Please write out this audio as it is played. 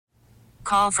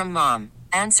Call from mom.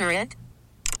 Answer it.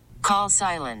 Call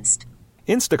silenced.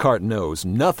 Instacart knows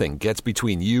nothing gets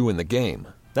between you and the game.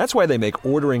 That's why they make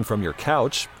ordering from your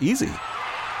couch easy.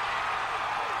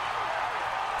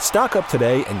 Stock up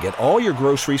today and get all your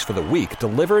groceries for the week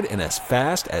delivered in as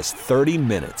fast as 30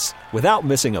 minutes without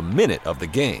missing a minute of the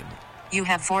game. You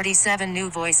have 47 new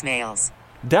voicemails.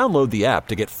 Download the app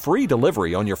to get free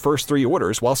delivery on your first 3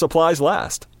 orders while supplies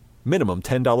last. Minimum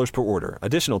 $10 per order.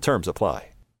 Additional terms apply.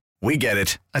 We get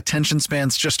it. Attention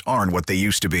spans just aren't what they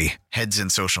used to be. Heads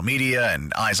in social media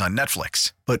and eyes on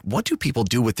Netflix. But what do people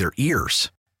do with their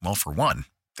ears? Well, for one,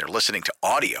 they're listening to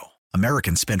audio.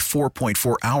 Americans spend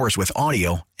 4.4 hours with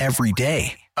audio every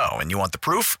day. Oh, and you want the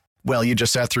proof? Well, you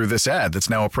just sat through this ad that's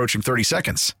now approaching 30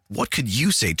 seconds. What could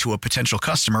you say to a potential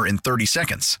customer in 30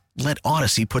 seconds? Let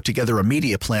Odyssey put together a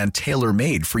media plan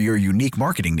tailor-made for your unique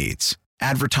marketing needs.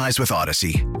 Advertise with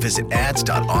Odyssey. Visit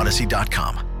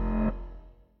ads.odyssey.com.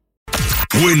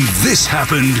 When this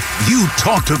happened, you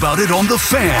talked about it on The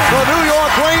Fan. The New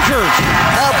York Rangers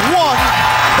have won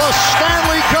the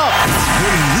Stanley Cup.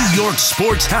 When New York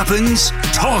sports happens,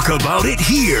 talk about it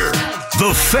here.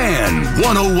 The Fan,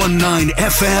 101.9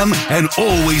 FM, and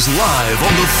always live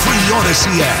on the free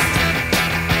Odyssey app.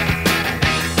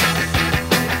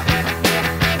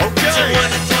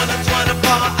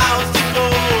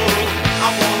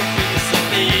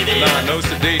 Nah, no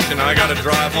sedation. I gotta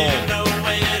drive home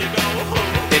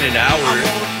in an hour.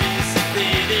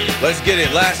 Let's get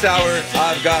it. Last hour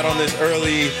I've got on this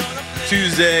early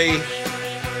Tuesday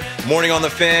morning on The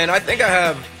Fan. I think I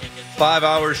have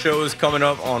 5-hour shows coming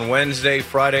up on Wednesday,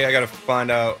 Friday. I got to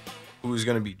find out who's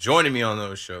going to be joining me on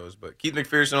those shows. But Keith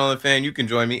McPherson on The Fan, you can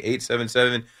join me,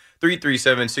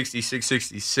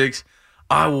 877-337-6666.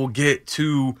 I will get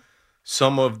to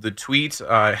some of the tweets.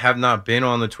 I have not been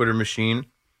on the Twitter machine.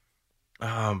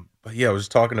 But yeah, I was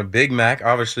talking to Big Mac.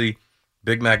 Obviously,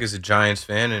 Big Mac is a Giants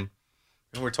fan, and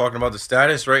we're talking about the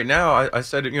status right now. I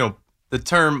said, the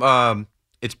term,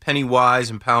 it's penny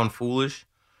wise and pound foolish.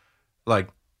 Like,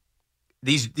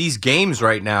 these games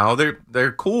right now,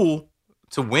 they're cool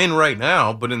to win right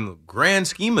now, but in the grand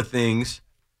scheme of things,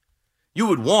 you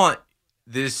would want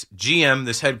this GM,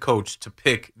 this head coach, to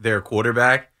pick their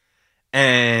quarterback,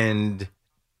 and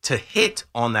to hit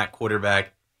on that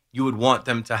quarterback, you would want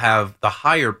them to have the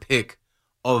higher pick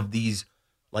of these,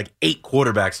 8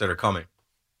 quarterbacks that are coming.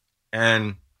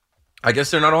 And I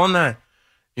guess they're not on that.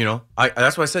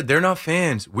 That's why I said they're not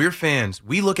fans. We're fans.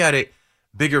 We look at it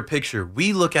bigger picture.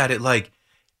 We look at it like,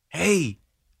 hey,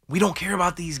 we don't care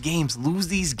about these games. Lose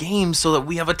these games so that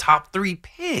we have a top 3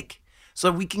 pick.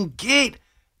 So that we can get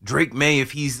Drake May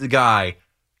if he's the guy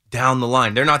down the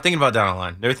line. They're not thinking about down the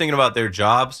line. They're thinking about their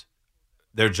jobs.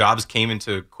 Their jobs came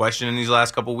into question in these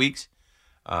last couple weeks.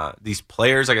 These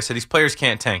players, like I said, these players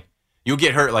can't tank. You'll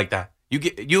get hurt like that.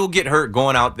 You'll get hurt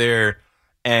going out there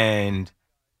and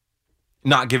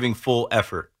not giving full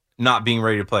effort, not being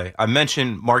ready to play. I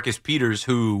mentioned Marcus Peters,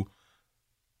 who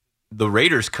the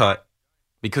Raiders cut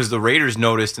because the Raiders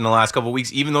noticed in the last couple of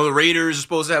weeks, even though the Raiders are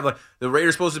supposed to have the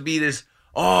Raiders supposed to be this,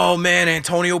 oh man,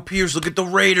 Antonio Pierce, look at the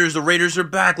Raiders. The Raiders are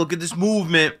back. Look at this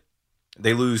movement.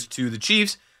 They lose to the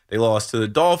Chiefs. They lost to the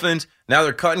Dolphins. Now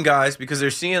they're cutting guys because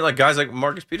they're seeing guys like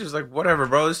Marcus Peters, whatever,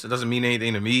 bro. This doesn't mean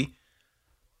anything to me.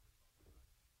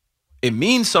 It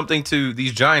means something to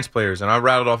these Giants players, and I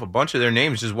rattled off a bunch of their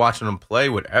names just watching them play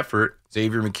with effort.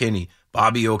 Xavier McKinney,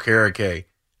 Bobby Okereke,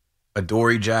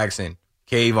 Adoree Jackson,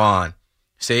 Kayvon,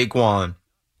 Saquon,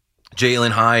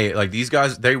 Jalen Hyatt. These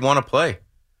guys, they want to play.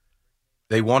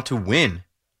 They want to win.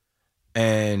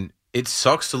 And it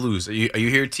sucks to lose. You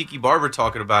hear Tiki Barber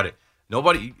talking about it.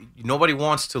 Nobody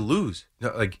wants to lose.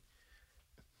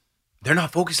 They're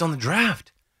not focused on the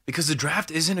draft because the draft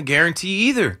isn't a guarantee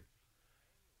either.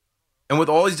 And with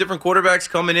all these different quarterbacks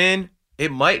coming in,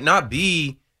 it might not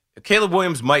be – Caleb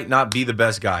Williams might not be the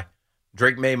best guy.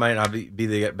 Drake May might not be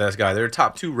the best guy. They're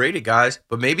top 2 rated guys,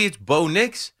 but maybe it's Bo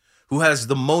Nix who has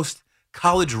the most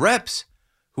college reps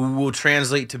who will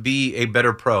translate to be a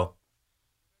better pro.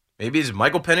 Maybe it's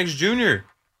Michael Penix Jr.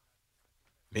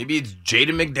 Maybe it's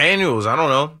Jaden McDaniels. I don't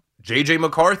know. J.J.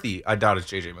 McCarthy. I doubt it's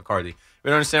J.J. McCarthy. You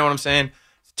don't understand what I'm saying?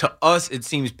 To us, it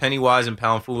seems penny wise and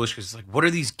pound foolish because it's what are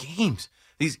these games?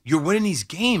 You're winning these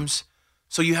games,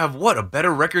 so you have a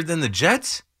better record than the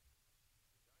Jets?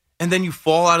 And then you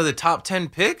fall out of the top 10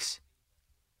 picks?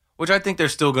 Which I think they're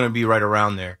still going to be right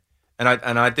around there. And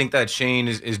I think that Shane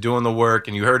is doing the work,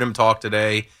 and you heard him talk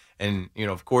today. And,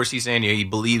 of course, he's saying he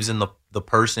believes in the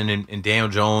person in Daniel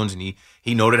Jones, and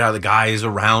he noted how the guy is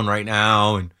around right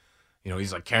now. And,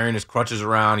 he's carrying his crutches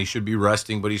around. He should be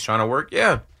resting, but he's trying to work.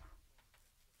 Yeah.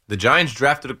 The Giants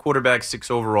drafted a quarterback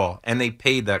 6 overall, and they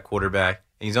paid that quarterback,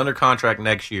 and he's under contract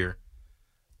next year.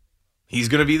 He's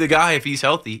going to be the guy if he's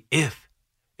healthy, if.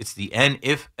 It's the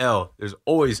NFL. There's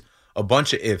always a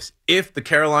bunch of ifs. If the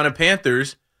Carolina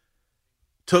Panthers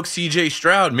took C.J.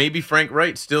 Stroud, maybe Frank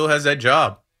Wright still has that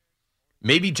job.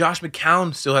 Maybe Josh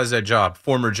McCown still has that job,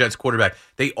 former Jets quarterback.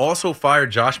 They also fired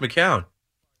Josh McCown,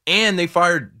 and they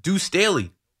fired Deuce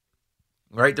Staley.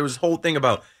 Right? There was this whole thing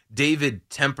about David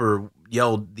Temper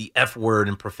yelled the F word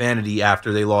and profanity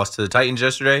after they lost to the Titans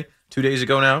yesterday, 2 days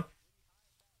ago now.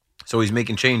 So he's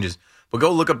making changes. But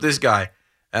go look up this guy.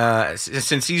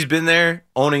 Since he's been there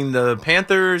owning the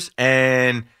Panthers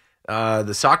and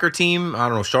the soccer team, I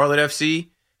don't know, Charlotte FC,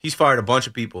 he's fired a bunch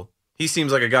of people. He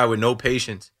seems like a guy with no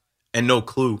patience and no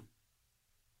clue.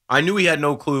 I knew he had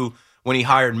no clue when he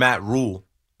hired Matt Rule.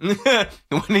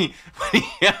 when he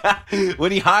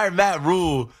hired Matt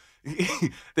Rule,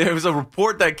 there was a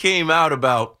report that came out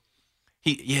about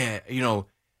he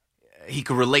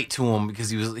could relate to him because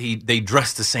they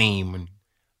dressed the same and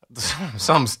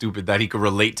something stupid that he could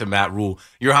relate to Matt Rule.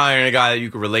 You're hiring a guy that you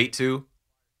could relate to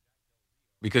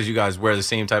because you guys wear the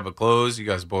same type of clothes. You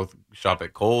guys both shop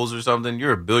at Kohl's or something.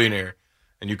 You're a billionaire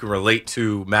and you can relate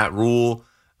to Matt Rule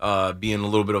being a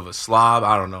little bit of a slob.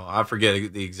 I don't know. I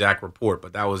forget the exact report,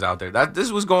 but that was out there.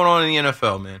 This was going on in the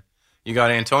NFL, man. You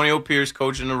got Antonio Pierce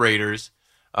coaching the Raiders.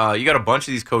 You got a bunch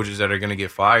of these coaches that are going to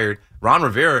get fired. Ron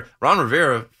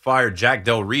Rivera fired Jack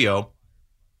Del Rio,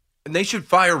 and they should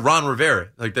fire Ron Rivera.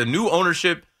 Like, the new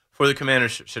ownership for the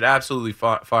Commanders should absolutely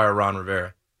fire Ron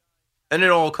Rivera. And it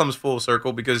all comes full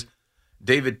circle because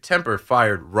David Temper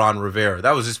fired Ron Rivera.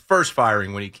 That was his first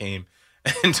firing when he came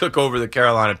and took over the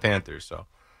Carolina Panthers. So,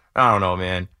 I don't know,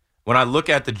 man. When I look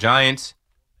at the Giants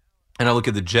and I look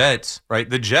at the Jets, right,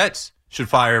 the Jets should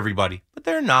fire everybody, but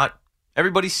they're not.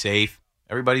 Everybody's safe.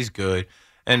 Everybody's good.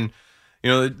 And,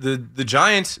 the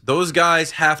Giants, those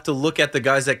guys have to look at the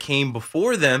guys that came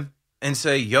before them and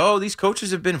say, yo, these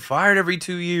coaches have been fired every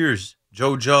 2 years.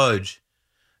 Joe Judge,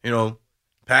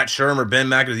 Pat Shurmur, Ben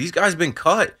McAdoo, these guys have been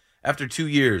cut after 2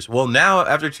 years. Well, now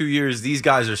after 2 years, these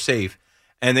guys are safe,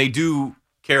 and they do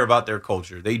care about their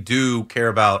culture. They do care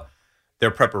about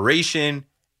their preparation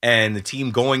and the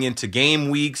team going into game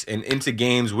weeks and into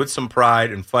games with some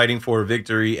pride and fighting for a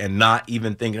victory and not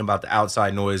even thinking about the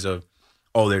outside noise of,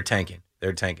 oh, they're tanking.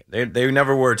 They're tanking. They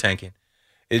never were tanking.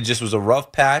 It just was a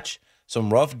rough patch,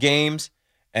 some rough games,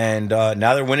 and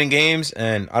now they're winning games,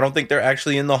 and I don't think they're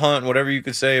actually in the hunt, whatever you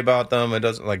could say about them. It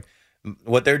doesn't, like,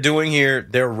 what they're doing here,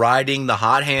 they're riding the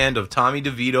hot hand of Tommy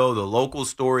DeVito, the local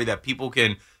story that people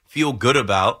can feel good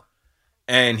about,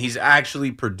 and he's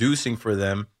actually producing for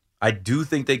them. I do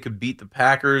think they could beat the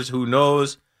Packers. Who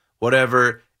knows?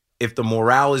 Whatever. If the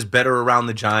morale is better around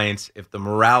the Giants, if the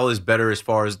morale is better as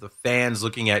far as the fans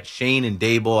looking at Shane and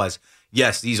Dable as,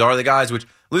 yes, these are the guys, which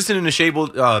listening to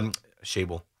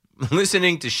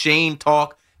Shane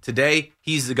talk today,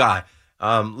 he's the guy.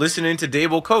 Listening to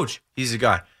Dable coach, he's the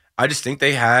guy. I just think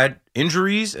they had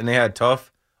injuries and they had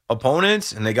tough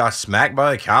opponents and they got smacked by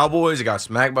the Cowboys. They got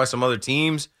smacked by some other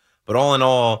teams. But all in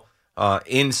all,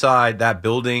 inside that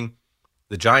building,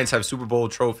 the Giants have Super Bowl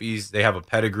trophies. They have a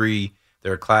pedigree.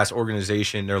 They're a class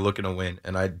organization. They're looking to win.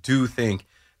 And I do think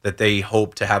that they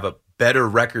hope to have a better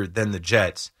record than the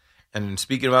Jets. And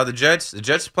speaking about the Jets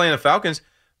playing the Falcons.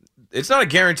 It's not a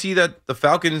guarantee that the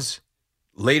Falcons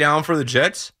lay down for the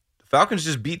Jets. The Falcons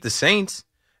just beat the Saints.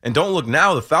 And don't look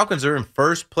now, the Falcons are in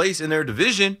first place in their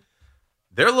division.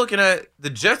 They're looking at the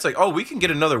Jets like, oh, we can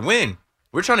get another win.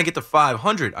 We're trying to get to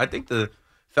 500. I think the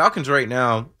Falcons right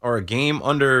now are a game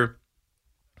under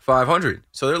 500.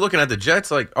 So they're looking at the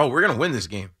Jets like, oh, we're going to win this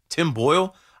game. Tim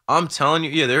Boyle, I'm telling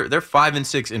you, yeah, they're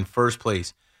 5-6 in first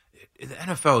place. The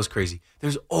NFL is crazy.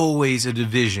 There's always a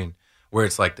division where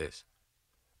it's like this.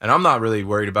 And I'm not really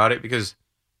worried about it because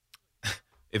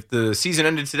if the season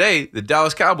ended today, the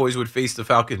Dallas Cowboys would face the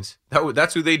Falcons.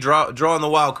 That's who they draw in the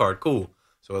wild card. Cool.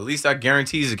 So at least that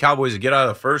guarantees the Cowboys to get out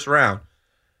of the first round.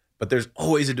 But there's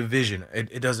always a division.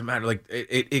 It doesn't matter. Like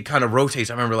it kind of rotates.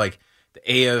 I remember like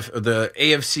the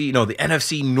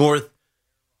NFC North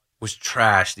was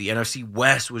trash. The NFC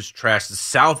West was trash. The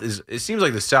South it seems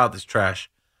like the South is trash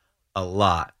a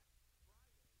lot.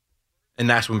 And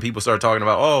that's when people start talking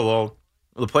about, oh, well,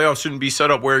 the playoffs shouldn't be set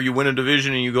up where you win a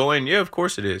division and you go in. Yeah, of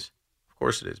course it is. Of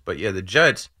course it is. But yeah, the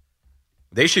Jets,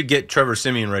 they should get Trevor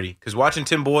Siemian ready. Because watching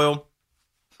Tim Boyle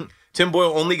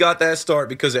only got that start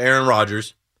because of Aaron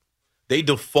Rodgers. They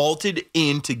defaulted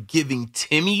into giving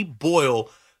Timmy Boyle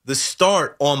the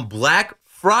start on Black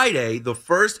Friday, the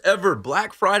first ever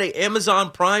Black Friday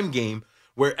Amazon Prime game,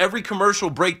 where every commercial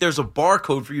break there's a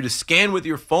barcode for you to scan with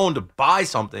your phone to buy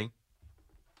something.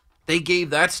 They gave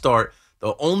that start,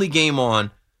 the only game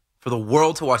on for the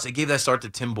world to watch. They gave that start to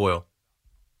Tim Boyle,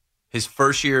 his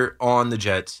first year on the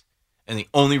Jets. And the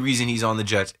only reason he's on the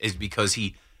Jets is because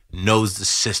he knows the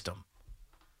system.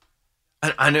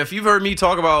 And if you've heard me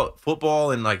talk about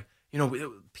football and, like, you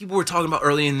know, people were talking about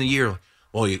early in the year, like,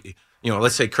 well, you know,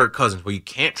 let's say Kirk Cousins. Well, you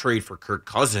can't trade for Kirk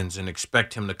Cousins and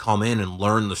expect him to come in and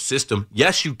learn the system.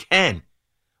 Yes, you can.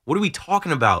 What are we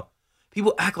talking about?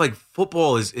 People act like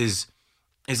football is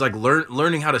like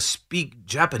learning how to speak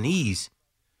Japanese.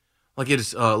 Like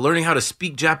it's learning how to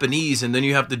speak Japanese, and then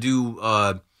you have to do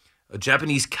a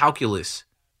Japanese calculus.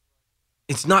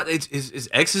 It's not. It's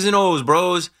X's and O's,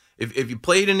 bros. If you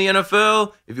played in the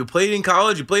NFL, if you played in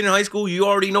college, you played in high school, you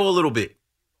already know a little bit.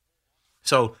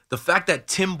 So the fact that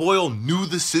Tim Boyle knew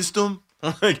the system,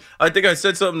 like I think I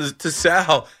said something to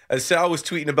Sal as Sal was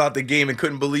tweeting about the game and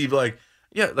couldn't believe, like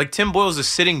Tim Boyle's a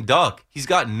sitting duck. He's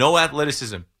got no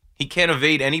athleticism. He can't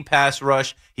evade any pass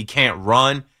rush. He can't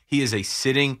run. He is a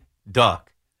sitting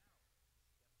duck.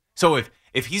 So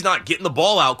if he's not getting the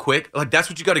ball out quick, like that's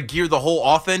what you got to gear the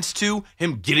whole offense to,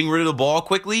 him getting rid of the ball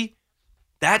quickly.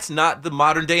 That's not the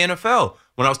modern day NFL.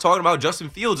 When I was talking about Justin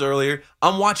Fields earlier,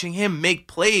 I'm watching him make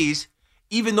plays,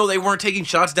 even though they weren't taking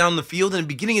shots down the field in the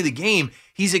beginning of the game.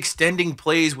 He's extending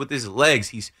plays with his legs.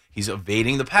 He's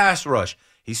evading the pass rush.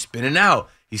 He's spinning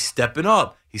out. He's stepping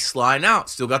up. He's sliding out.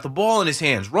 Still got the ball in his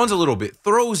hands. Runs a little bit.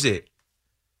 Throws it.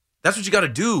 That's what you got to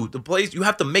do. The plays, you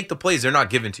have to make the plays. They're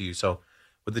not given to you. So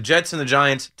with the Jets and the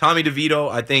Giants, Tommy DeVito,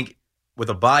 I think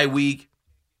with a bye week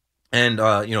and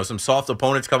some soft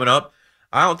opponents coming up,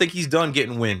 I don't think he's done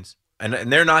getting wins. And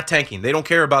they're not tanking. They don't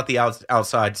care about the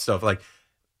outside stuff. Like,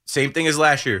 same thing as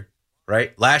last year,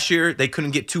 right? Last year, they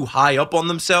couldn't get too high up on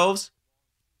themselves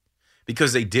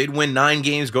because they did win 9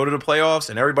 games, go to the playoffs,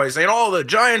 and everybody's saying, oh, the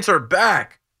Giants are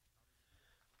back.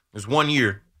 It was 1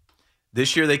 year.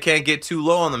 This year, they can't get too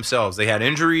low on themselves. They had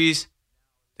injuries.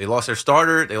 They lost their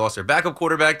starter. They lost their backup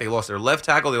quarterback. They lost their left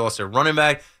tackle. They lost their running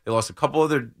back. They lost a couple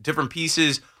other different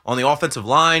pieces on the offensive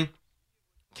line.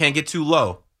 Can't get too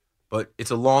low. But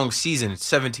it's a long season. It's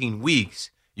 17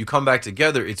 weeks. You come back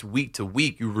together. It's week to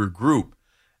week. You regroup.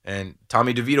 And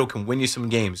Tommy DeVito can win you some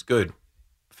games. Good.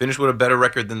 Finish with a better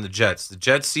record than the Jets. The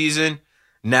Jets season,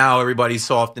 now everybody's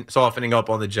softening up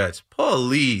on the Jets.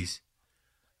 Please.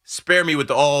 Spare me with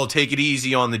the, take it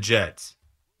easy on the Jets.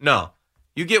 No.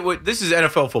 You get what, this is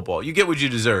NFL football. You get what you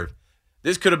deserve.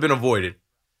 This could have been avoided.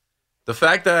 The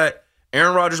fact that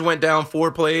Aaron Rodgers went down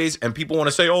 4 plays and people want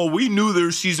to say, oh, we knew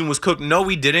their season was cooked. No,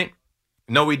 we didn't.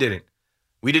 No, we didn't.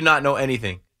 We did not know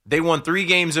anything. They won 3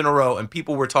 games in a row and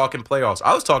people were talking playoffs.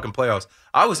 I was talking playoffs.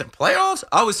 I was in playoffs.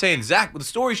 I was saying the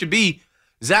story should be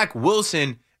Zach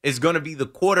Wilson is going to be the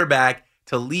quarterback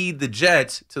to lead the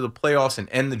Jets to the playoffs and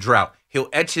end the drought. He'll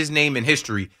etch his name in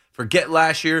history. Forget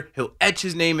last year. He'll etch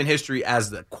his name in history as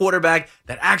the quarterback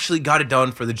that actually got it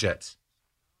done for the Jets.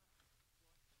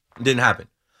 It didn't happen.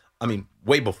 I mean,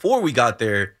 way before we got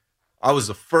there, I was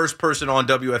the first person on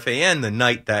WFAN the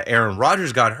night that Aaron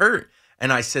Rodgers got hurt.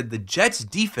 And I said the Jets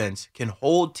defense can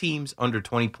hold teams under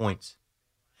 20 points.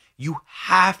 You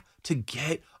have to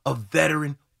get a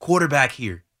veteran quarterback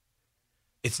here.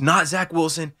 It's not Zach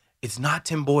Wilson. It's not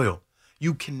Tim Boyle.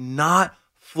 You cannot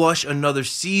flush another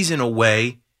season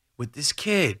away with this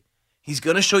kid. He's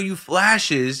going to show you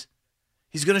flashes.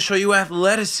 He's going to show you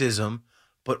athleticism.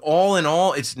 But all in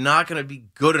all, it's not going to be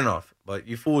good enough. But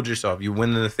you fooled yourself. You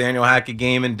win the Nathaniel Hackett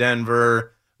game in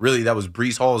Denver. Really, that was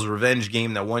Breece Hall's revenge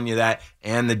game that won you that,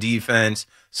 and the defense.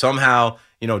 Somehow,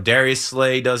 Darius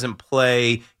Slay doesn't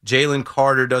play. Jalen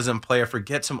Carter doesn't play. I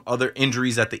forget some other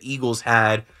injuries that the Eagles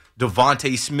had.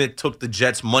 Devontae Smith took the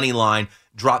Jets' money line,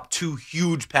 dropped 2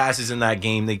 huge passes in that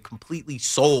game. They completely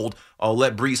sold. I'll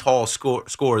let Breece Hall score.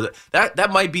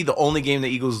 That might be the only game the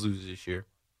Eagles lose this year.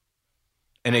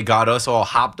 And it got us all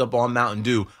hopped up on Mountain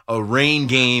Dew. A rain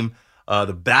game,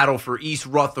 the battle for East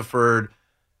Rutherford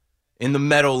in the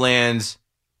Meadowlands.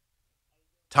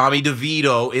 Tommy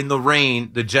DeVito in the rain.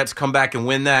 The Jets come back and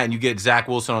win that, and you get Zach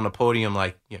Wilson on the podium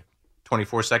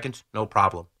 24 seconds, no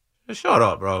problem. Just shut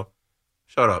up, bro.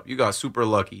 Shut up. You got super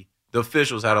lucky. The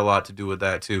officials had a lot to do with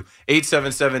that, too.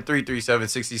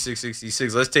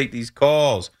 877-337-6666. Let's take these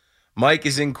calls. Mike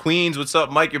is in Queens. What's up,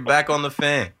 Mike? You're back on the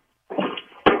Fan.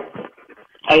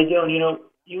 How you doing?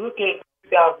 You look at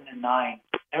 2009,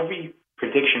 every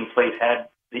prediction place had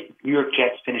the New York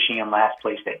Jets finishing in last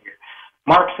place that year.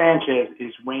 Mark Sanchez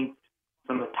is ranked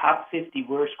from the top 50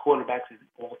 worst quarterbacks of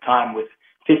all time with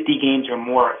 50 games or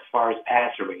more as far as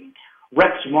passer rating.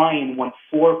 Rex Ryan won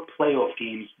 4 playoff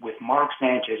games with Mark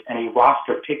Sanchez and a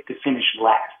roster pick to finish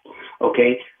last.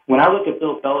 Okay? When I look at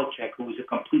Bill Belichick, who was a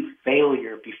complete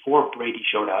failure before Brady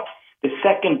showed up, the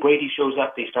second Brady shows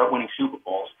up, they start winning Super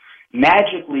Bowls.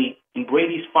 Magically, in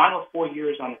Brady's final 4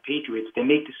 years on the Patriots, they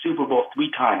make the Super Bowl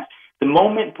 3 times. The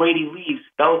moment Brady leaves,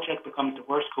 Belichick becomes the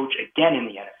worst coach again in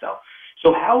the NFL.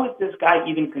 So how is this guy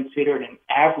even considered an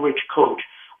average coach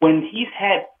when he's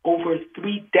had over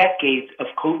 3 decades of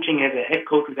coaching as a head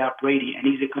coach without Brady, and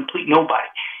he's a complete nobody?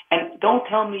 And don't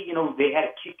tell me, they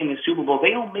had a kick in the Super Bowl.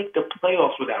 They don't make the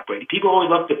playoffs without Brady. People always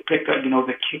love to pick,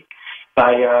 the kick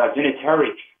by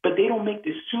Vinatieri, but they don't make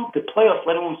the playoffs,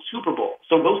 let alone Super Bowl.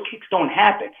 So those kicks don't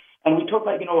happen. And we talk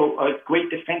about, a great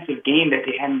defensive game that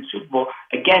they had in the Super Bowl.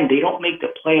 Again, they don't make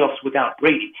the playoffs without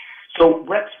Brady. So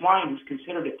Rex Ryan, who's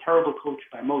considered a terrible coach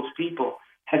by most people,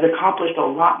 has accomplished a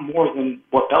lot more than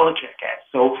what Belichick has.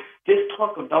 So this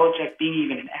talk of Belichick being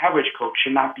even an average coach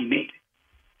should not be made.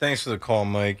 Thanks for the call,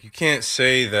 Mike. You can't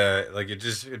say that. Like,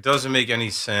 it doesn't make any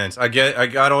sense. I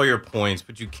got all your points,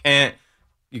 but you can't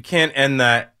end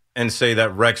that and say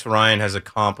that Rex Ryan has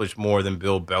accomplished more than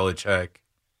Bill Belichick.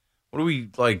 What do we,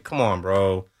 come on,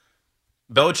 bro.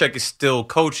 Belichick is still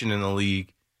coaching in the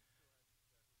league.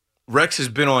 Rex has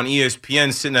been on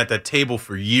ESPN sitting at that table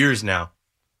for years now.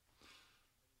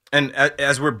 And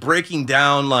as we're breaking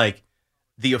down,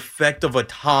 the effect of a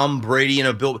Tom Brady and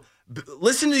a Bill,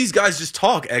 listen to these guys just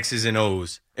talk X's and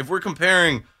O's. If we're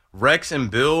comparing Rex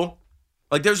and Bill,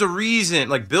 there's a reason.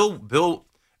 Bill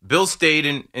stayed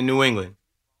in New England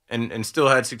and still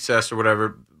had success or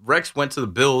whatever. Rex went to the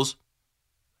Bills.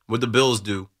 What'd the Bills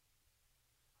do?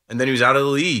 And then he was out of the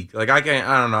league. I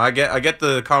don't know. I get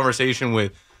the conversation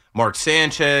with Mark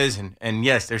Sanchez, and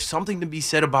yes, there's something to be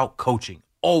said about coaching,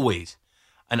 always.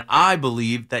 And I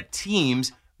believe that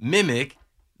teams mimic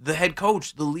the head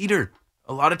coach, the leader.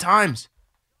 A lot of times,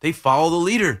 they follow the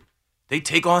leader. They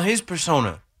take on his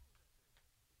persona.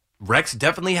 Rex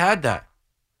definitely had that.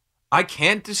 I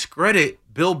can't discredit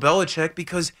Bill Belichick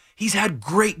because he's had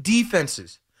great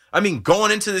defenses. I mean,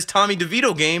 going into this Tommy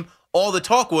DeVito game, all the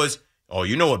talk was, oh,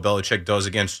 you know what Belichick does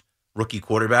against rookie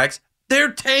quarterbacks?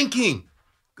 They're tanking.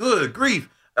 Good grief.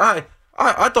 I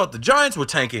thought the Giants were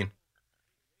tanking.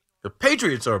 The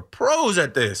Patriots are pros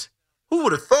at this. Who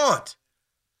would have thought?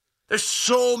 There's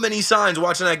so many signs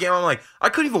watching that game. I'm like, I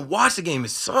couldn't even watch the game. It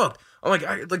sucked. I'm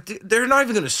like, they're not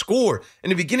even going to score. In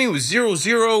the beginning, it was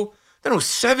 0-0. Then it was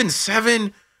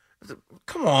 7-7.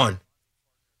 Come on.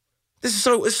 It's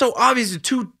so obvious.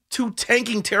 Two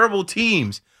tanking terrible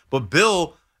teams. But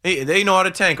Bill, they know how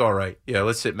to tank all right. Yeah,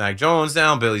 let's sit Mac Jones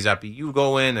down. Bailey Zappi, you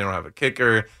go in. They don't have a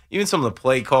kicker. Even some of the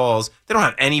play calls. They don't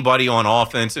have anybody on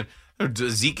offense.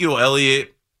 Ezekiel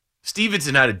Elliott.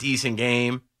 Stevenson had a decent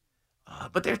game.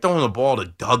 But they're throwing the ball to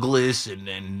Douglas and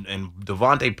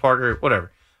Devontae Parker,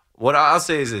 whatever. What I'll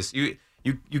say is this.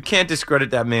 You can't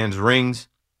discredit that man's rings.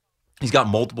 He's got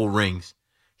multiple rings.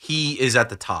 He is at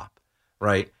the top,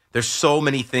 right? There's so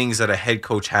many things that a head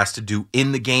coach has to do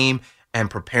in the game and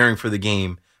preparing for the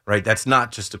game, right? That's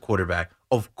not just a quarterback.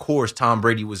 Of course, Tom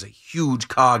Brady was a huge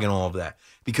cog in all of that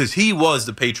because he was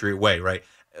the Patriot way, right?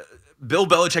 Bill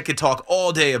Belichick could talk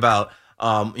all day about,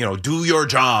 do your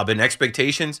job and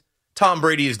expectations. Tom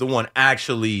Brady is the one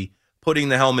actually putting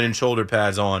the helmet and shoulder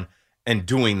pads on and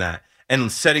doing that and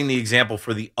setting the example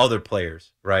for the other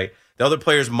players, right? The other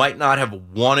players might not have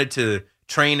wanted to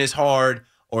train as hard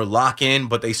or lock in,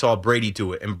 but they saw Brady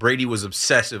do it, and Brady was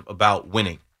obsessive about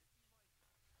winning.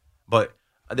 But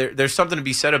there's something to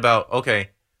be said about,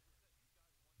 okay,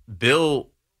 Bill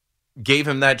gave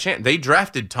him that chance. They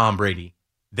drafted Tom Brady.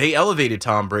 They elevated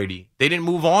Tom Brady. They didn't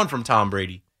move on from Tom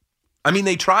Brady. I mean,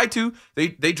 they tried to. They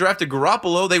drafted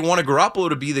Garoppolo. They wanted Garoppolo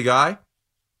to be the guy.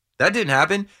 That didn't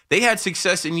happen. They had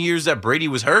success in years that Brady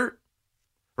was hurt,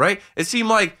 right? It seemed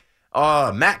like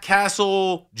Matt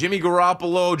Castle, Jimmy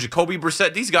Garoppolo, Jacoby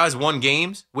Brissett, these guys won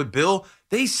games with Bill.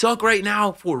 They suck right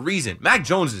now for a reason. Mac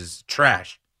Jones is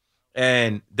trash.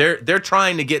 And they're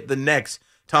trying to get the next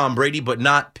Tom Brady, but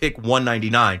not pick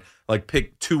 199, like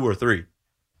pick 2 or 3.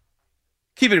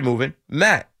 Keep it moving.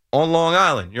 Matt, on Long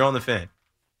Island, you're on the Fan.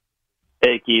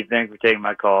 Hey, Keith, thanks for taking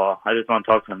my call. I just want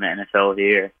to talk some NFL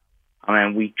here. I'm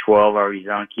in week 12 already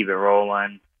done. Keep it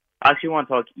rolling. I actually want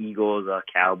to talk Eagles,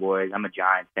 Cowboys. I'm a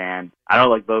Giants fan. I don't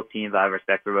like both teams. I have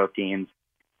respect for both teams.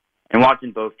 And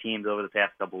watching both teams over the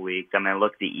past couple weeks,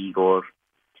 look at the Eagles,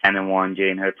 10-1.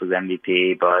 Jalen Hurts was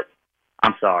MVP, but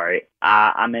I'm sorry.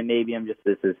 Maybe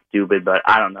this is stupid, but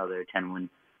I don't know. They're a 10-win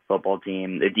football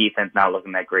team. The defense not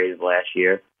looking that great as last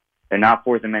year. They're not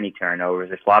forcing many turnovers.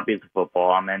 They're sloppy as a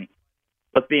football.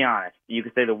 Let's be honest. You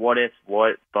could say the what if,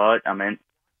 but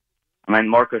I mean,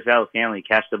 Marcus Alexander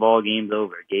catch the ball, game's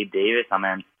over. Gabe Davis, I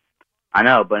mean, I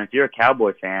know, but if you're a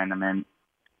Cowboy fan, I mean,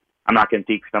 I'm not going to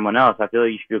speak for someone else. I feel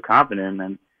like you should feel confident,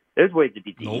 and there's ways to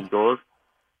beat the Eagles.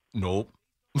 Nope.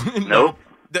 Nope.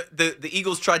 The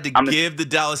Eagles tried to give the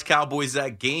Dallas Cowboys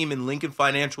that game in Lincoln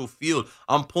Financial Field.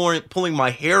 I'm pulling my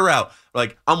hair out.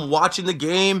 Like, I'm watching the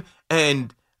game,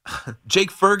 and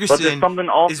Jake Ferguson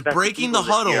is breaking the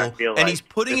huddle, and he's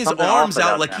putting his arms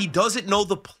out like he doesn't know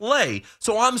the play.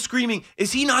 So I'm screaming,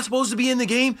 is he not supposed to be in the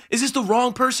game? Is this the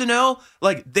wrong personnel?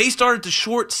 Like, they started to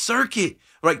short circuit.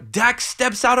 Like, Dak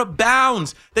steps out of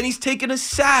bounds. Then he's taking a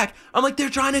sack. I'm like, they're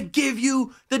trying to give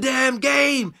you the damn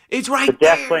game. It's right but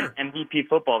there. Dak's playing MVP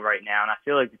football right now, and I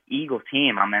feel like the Eagles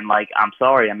team, I mean, like, I'm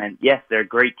sorry. I mean, yes, they're a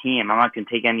great team. I'm not going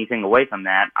to take anything away from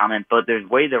that. I mean, but there's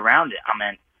ways around it. I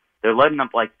mean, they're letting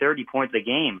up like 30 points a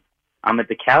game. I'm at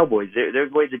the Cowboys.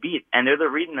 There's ways to beat. And they're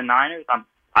reading the Niners.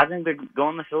 I think they're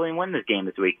going to Philly and win this game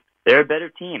this week. They're a better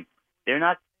team. They're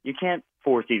not. You can't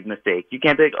force these mistakes. You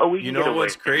can't be like, oh, we can get away. You know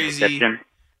what's crazy?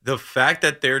 The fact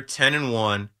that they're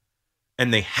 10-1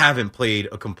 and they haven't played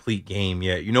a complete game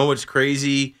yet. You know what's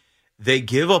crazy? They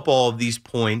give up all of these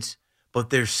points,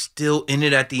 but they're still in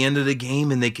it at the end of the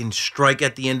game, and they can strike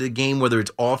at the end of the game, whether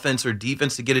it's offense or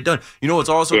defense, to get it done. You know what's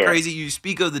also crazy? You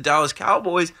speak of the Dallas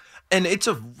Cowboys, and it's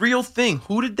a real thing.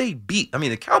 Who did they beat? I mean,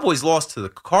 the Cowboys lost to the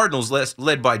Cardinals,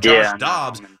 led by Josh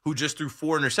Dobbs, who just threw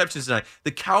 4 interceptions tonight.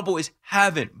 The Cowboys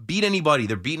haven't beat anybody.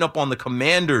 They're beating up on the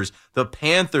Commanders, the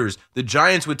Panthers, the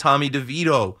Giants with Tommy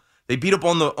DeVito. They beat up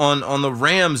on the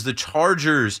Rams, the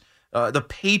Chargers, the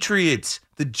Patriots,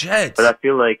 the Jets. But I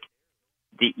feel like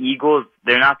the Eagles,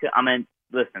 they're not – I mean,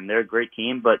 listen, they're a great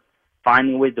team, but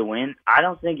finding ways to win, I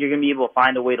don't think you're going to be able to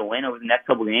find a way to win over the next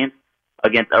couple of games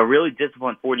against a really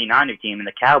disciplined 49er team in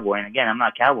the Cowboy. And again, I'm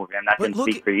not a Cowboy fan. I'm not going to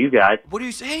speak for you guys. What are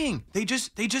you saying? They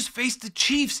just faced the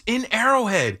Chiefs in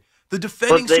Arrowhead, the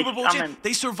defending Super Bowl champ.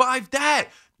 They survived that.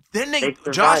 Then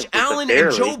Josh Allen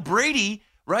and Joe Brady,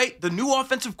 right, the new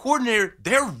offensive coordinator,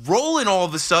 they're rolling all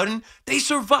of a sudden. They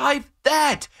survived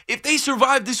that. If they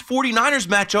survive this 49ers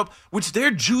matchup, which they're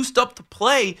juiced up to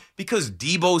play because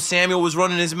Deebo Samuel was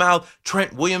running his mouth,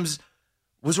 Trent Williams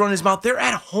was running his mouth. They're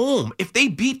at home. If they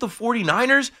beat the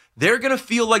 49ers, they're going to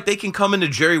feel like they can come into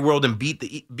Jerry World and beat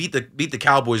the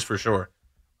Cowboys for sure.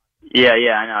 Yeah,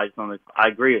 I know. I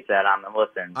agree with that.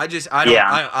 Listen.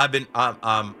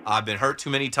 I've been hurt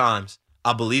too many times.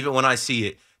 I believe it when I see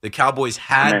it. The Cowboys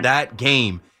had that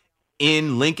game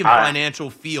in Lincoln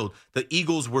Financial Field. The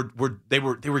Eagles were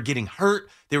getting hurt.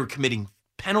 They were committing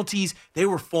penalties. They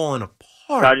were falling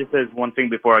apart. Can I just say one thing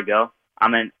before I go? I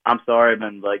mean, I'm sorry,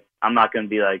 I'm not going to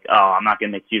be like, I'm not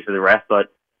going to make excuse for the rest,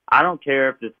 but I don't care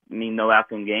if this means no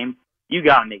outcome game. You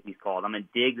got to make these calls. I mean,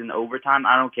 Diggs in overtime,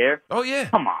 I don't care. Oh, yeah.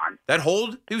 Come on. That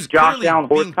hold, he was clearly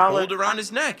being pulled around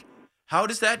his neck. How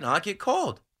does that not get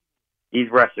called? These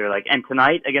refs are and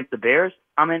tonight against the Bears,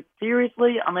 I mean,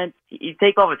 seriously, you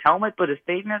take off his helmet, but his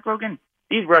statement broken.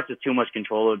 These refs are too much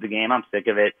control of the game. I'm sick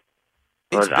of it.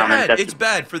 It's bad. It's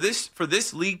bad for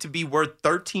this league to be worth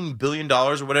 $13 billion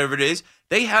or whatever it is.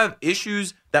 They have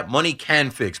issues that money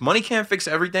can fix. Money can't fix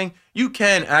everything. You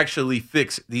can actually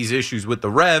fix these issues with the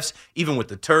refs, even with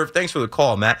the turf. Thanks for the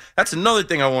call, Matt. That's another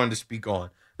thing I wanted to speak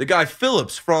on. The guy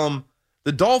Phillips from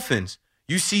the Dolphins.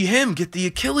 You see him get the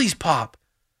Achilles pop.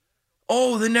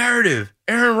 Oh, the narrative.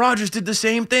 Aaron Rodgers did the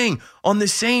same thing on the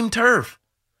same turf.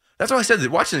 That's why I said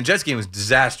that watching the Jets game was a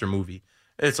disaster movie.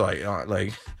 It's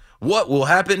like what will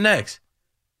happen next?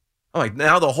 I'm like,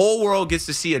 now the whole world gets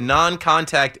to see a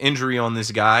non-contact injury on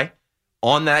this guy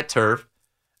on that turf.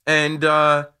 And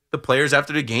the players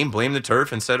after the game blamed the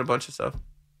turf and said a bunch of stuff.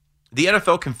 The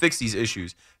NFL can fix these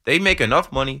issues. They make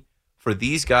enough money for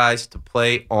these guys to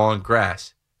play on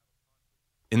grass.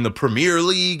 In the Premier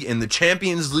League, in the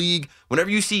Champions League,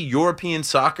 whenever you see European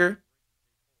soccer,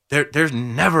 there's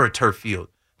never a turf field.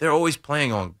 They're always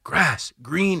playing on grass,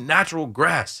 green, natural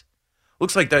grass.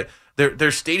 Looks like that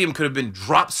their stadium could have been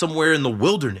dropped somewhere in the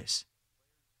wilderness.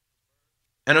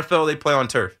 NFL, they play on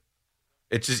turf.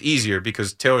 It's just easier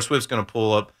because Taylor Swift's going to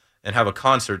pull up and have a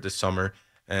concert this summer,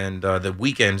 and The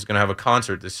Weeknd's going to have a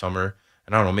concert this summer.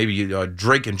 And I don't know, maybe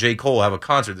Drake and J. Cole have a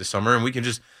concert this summer, and we can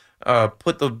just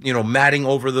put the matting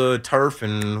over the turf,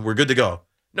 and we're good to go.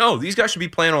 No, these guys should be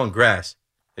playing on grass.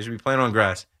 They should be playing on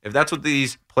grass. If that's what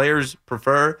these players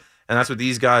prefer, and that's what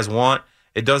these guys want,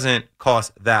 it doesn't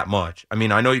cost that much. I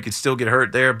mean, I know you could still get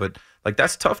hurt there, but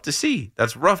that's tough to see.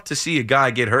 That's rough to see a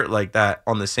guy get hurt like that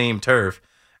on the same turf.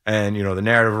 And, the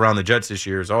narrative around the Jets this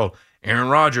year is, Aaron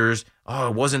Rodgers,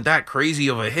 it wasn't that crazy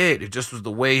of a hit. It just was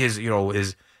the way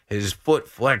his foot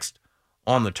flexed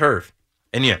on the turf.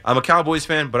 And yeah, I'm a Cowboys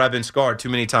fan, but I've been scarred too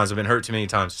many times. I've been hurt too many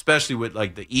times, especially with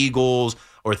like the Eagles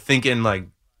or thinking like,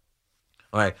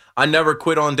 all right, I never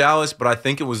quit on Dallas, but I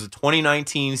think it was the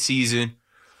 2019 season.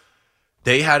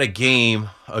 They had a game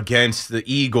against the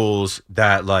Eagles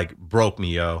that like broke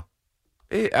me, yo.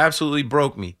 It absolutely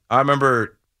broke me. I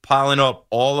remember piling up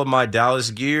all of my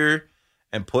Dallas gear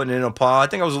and putting it in a pile. I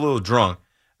think I was a little drunk.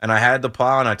 And I had the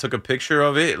pile and I took a picture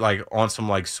of it like on some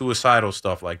like suicidal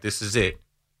stuff. Like, this is it.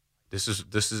 This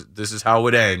is how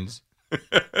it ends.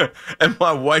 And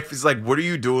my wife is like, "What are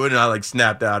you doing?" And I like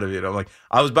snapped out of it. I'm like,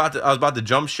 I was about to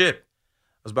jump ship.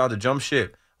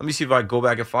 Let me see if I can go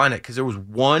back and find it, because there was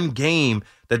one game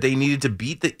that they needed to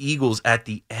beat the Eagles at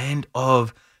the end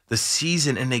of the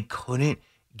season and they couldn't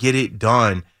get it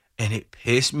done. And it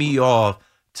pissed me off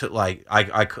to like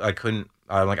I couldn't.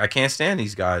 I'm like, I can't stand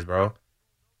these guys, bro.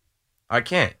 I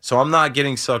can't. So I'm not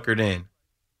getting suckered in.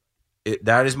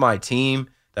 That is my team.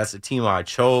 That's the team I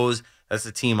chose. That's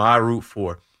the team I root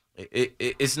for.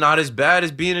 It's not as bad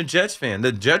as being a Jets fan.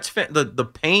 The Jets fan, the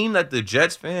pain that the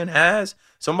Jets fan has.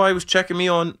 Somebody was checking me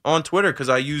on Twitter because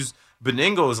I used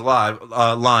Beningo's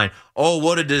line. "Oh,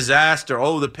 what a disaster!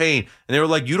 Oh, the pain!" And they were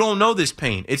like, "You don't know this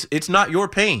pain. It's not your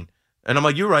pain." And I'm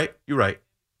like, "You're right.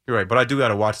 But I do got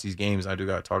to watch these games. I do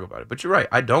got to talk about it. But you're right.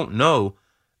 I don't know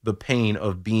the pain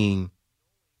of being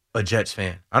a Jets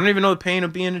fan. I don't even know the pain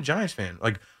of being a Giants fan.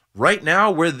 Like right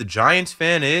now, where the Giants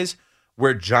fan is,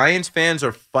 where Giants fans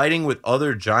are fighting with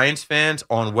other Giants fans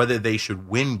on whether they should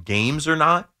win games or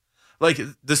not. Like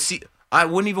I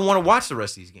wouldn't even want to watch the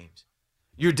rest of these games.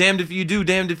 You're damned if you do,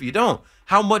 damned if you don't.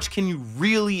 How much can you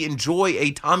really enjoy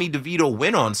a Tommy DeVito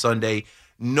win on Sunday,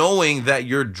 knowing that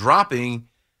you're dropping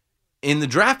in the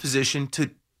draft position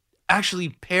to actually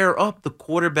pair up the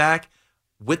quarterback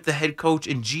with the head coach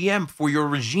and GM for your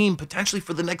regime, potentially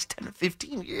for the next 10 or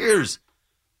 15 years.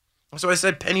 So I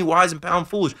said penny wise and pound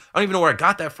foolish. I don't even know where I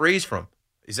got that phrase from.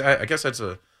 I guess that's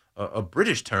a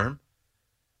British term.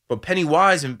 But penny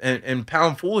wise and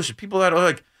pound foolish, people that are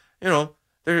like, you know,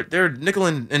 they're nickel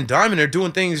and diming. They're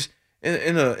doing things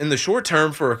in the short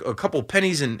term for a couple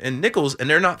pennies and nickels, and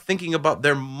they're not thinking about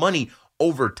their money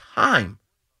over time,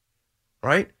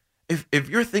 right? If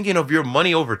you're thinking of your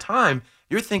money over time,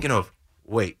 you're thinking of,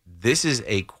 wait, this is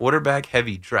a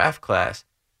quarterback-heavy draft class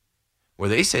where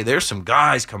they say there's some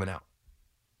guys coming out.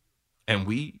 And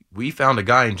we found a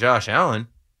guy in Josh Allen.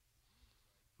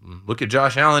 Look at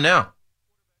Josh Allen now.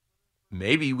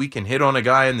 Maybe we can hit on a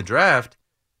guy in the draft,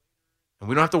 and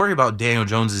we don't have to worry about Daniel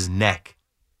Jones's neck,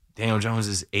 Daniel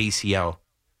Jones's ACL.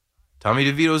 Tommy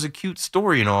DeVito's a cute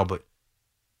story and all, but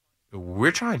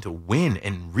we're trying to win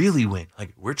and really win.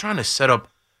 Like, we're trying to set up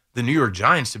the New York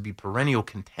Giants to be perennial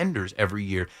contenders every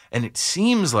year. And it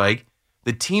seems like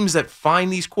the teams that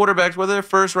find these quarterbacks, whether they're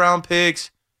first-round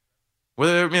picks,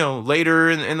 whether they're, later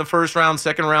in the first round,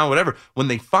 second round, whatever, when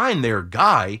they find their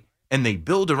guy and they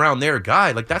build around their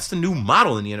guy, like that's the new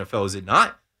model in the NFL, is it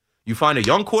not? You find a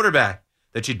young quarterback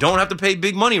that you don't have to pay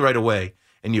big money right away,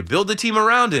 and you build the team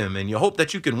around him, and you hope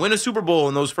that you can win a Super Bowl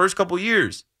in those first couple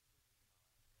years.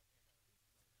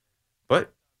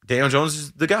 But Daniel Jones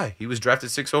is the guy. He was drafted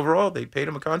 6th overall. They paid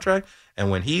him a contract.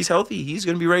 And when he's healthy, he's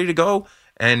going to be ready to go.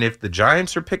 And if the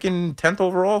Giants are picking 10th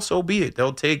overall, so be it.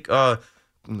 They'll take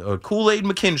Kool-Aid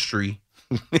McKinstry.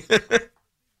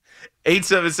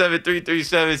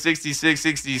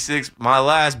 877-337-6666. My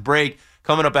last break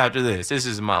coming up after this. This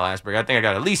is my last break. I think I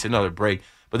got at least another break.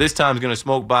 But this time is going to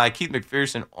smoke by. Keith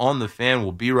McPherson on the Fan.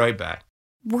 We'll be right back.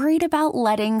 Worried about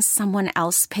letting someone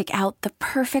else pick out the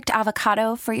perfect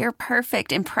avocado for your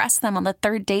perfect impress them on the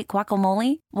third date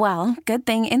guacamole? Well, good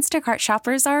thing Instacart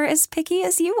shoppers are as picky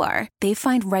as you are. They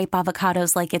find ripe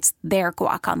avocados like it's their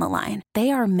guac on the line.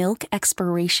 They are milk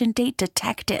expiration date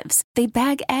detectives. They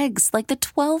bag eggs like the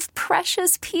 12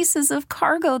 precious pieces of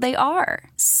cargo they are.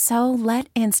 So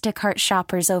let Instacart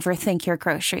shoppers overthink your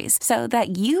groceries so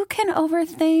that you can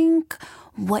overthink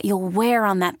what you'll wear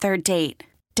on that third date.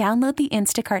 Download the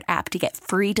Instacart app to get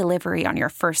free delivery on your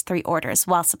first 3 orders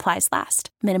while supplies last.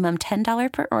 Minimum $10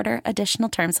 per order. Additional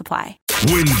terms apply.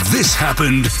 When this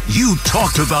happened, you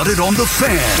talked about it on The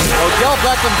Fan. Odell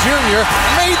Beckham Jr.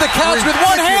 made the catch with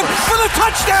one hand for the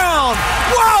touchdown.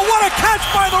 Wow, what a catch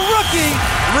by the rookie.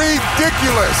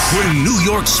 Ridiculous. When New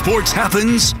York sports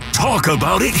happens, talk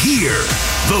about it here.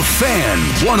 The Fan,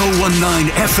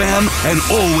 101.9 FM, and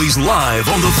always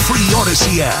live on the free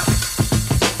Odyssey app.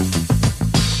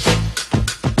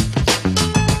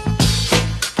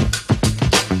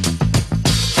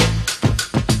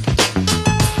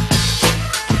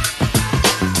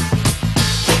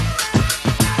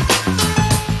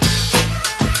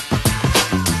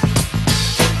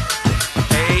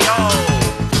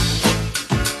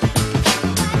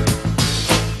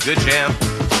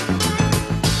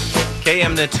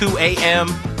 KM to 2 a.m.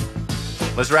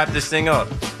 Let's wrap this thing up.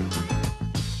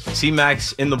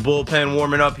 C-Mac's in the bullpen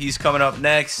warming up. He's coming up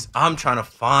next. I'm trying to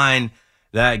find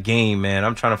that game, man.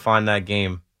 I'm trying to find that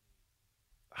game.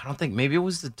 I don't think, maybe it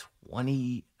was the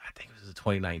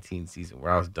 2019 season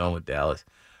where I was done with Dallas.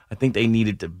 I think they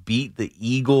needed to beat the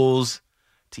Eagles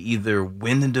to either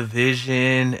win the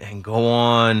division and go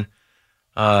on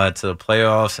to the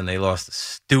playoffs, and they lost a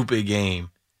stupid game.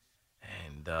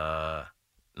 And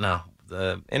no,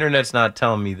 the internet's not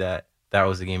telling me that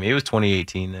was the game. Maybe it was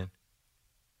 2018 then.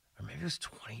 Or maybe it was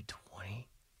 2020.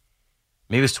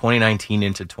 Maybe it was 2019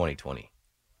 into 2020.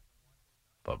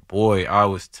 But boy, I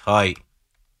was tight.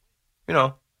 You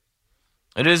know,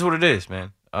 it is what it is,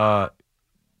 man.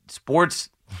 Sports,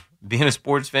 being a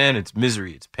sports fan, it's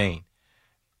misery, it's pain.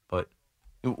 But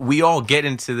we all get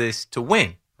into this to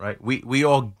win, right? We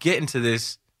all get into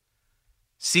this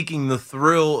seeking the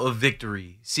thrill of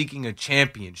victory, seeking a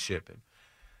championship. And,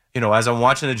 you know, as I'm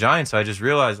watching the Giants, I just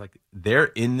realized, like, they're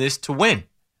in this to win,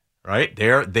 right?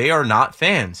 They are not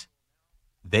fans.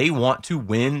 They want to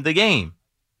win the game,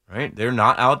 right? They're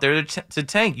not out there to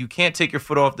tank. You can't take your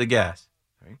foot off the gas,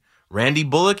 right? Randy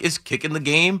Bullock is kicking the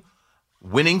game,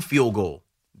 winning field goal.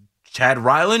 Chad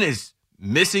Ryland is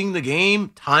missing the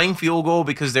game, tying field goal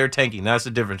because they're tanking. That's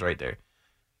the difference right there.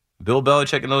 Bill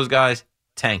Belichick and those guys,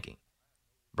 tanking.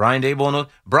 Brian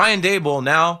Daboll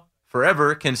now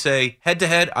forever can say,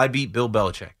 head-to-head, I beat Bill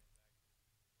Belichick.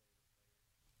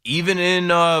 Even in,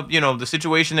 the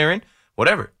situation they're in,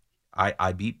 whatever.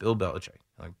 I beat Bill Belichick.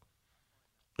 Like,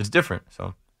 it's different.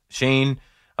 So Shane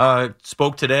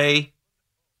spoke today,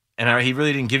 and he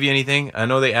really didn't give you anything. I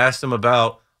know they asked him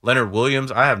about Leonard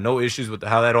Williams. I have no issues with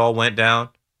how that all went down.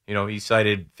 You know, he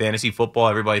cited fantasy football.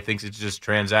 Everybody thinks it's just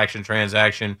transaction,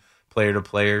 player to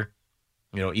player.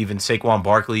 You know, even Saquon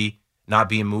Barkley not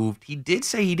being moved. He did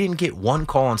say he didn't get one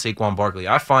call on Saquon Barkley.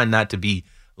 I find that to be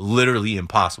literally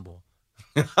impossible.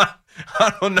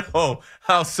 I don't know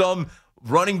how some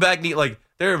running back need, like,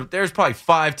 there's probably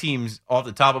 5 teams off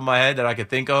the top of my head that I could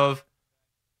think of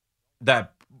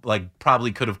that, like,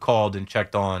 probably could have called and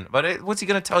checked on. But what's he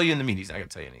going to tell you in the media? He's not going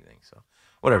to tell you anything. So,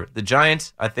 whatever. The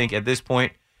Giants, I think at this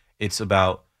point, it's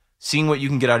about seeing what you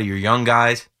can get out of your young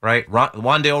guys, right?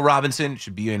 Wan'Dale Robinson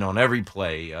should be in on every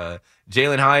play.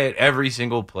 Jalen Hyatt, every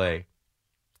single play.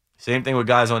 Same thing with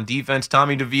guys on defense.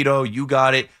 Tommy DeVito, you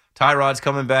got it. Tyrod's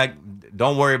coming back.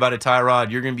 Don't worry about it,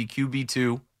 Tyrod. You're going to be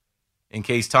QB2 in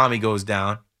case Tommy goes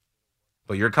down.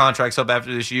 But your contract's up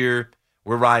after this year.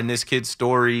 We're riding this kid's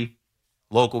story.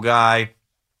 Local guy.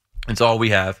 It's all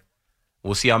we have.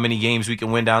 We'll see how many games we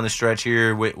can win down the stretch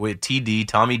here with TD,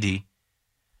 Tommy D.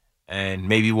 And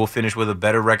maybe we'll finish with a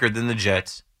better record than the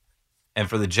Jets. And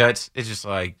for the Jets, it's just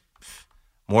like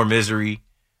more misery,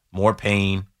 more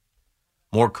pain,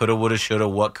 more coulda, woulda, shoulda,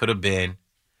 what could have been.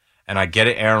 And I get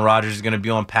it, Aaron Rodgers is going to be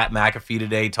on Pat McAfee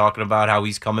today talking about how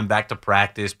he's coming back to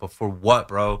practice. But for what,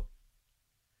 bro?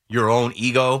 Your own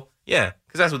ego? Yeah,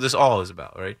 because that's what this all is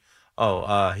about, right?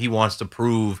 He wants to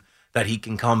prove that he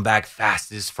can come back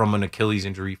fastest from an Achilles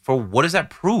injury. For what does that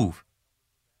prove?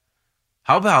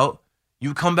 How about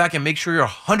you come back and make sure you're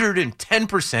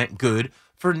 110% good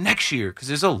for next year? Because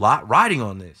there's a lot riding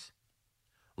on this.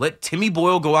 Let Timmy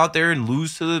Boyle go out there and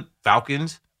lose to the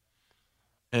Falcons.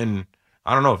 And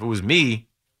I don't know, if it was me,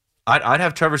 I'd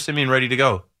have Trevor Siemian ready to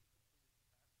go.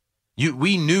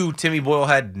 We knew Timmy Boyle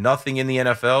had nothing in the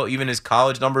NFL. Even his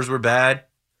college numbers were bad.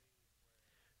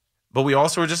 But we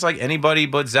also were just like anybody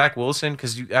but Zach Wilson,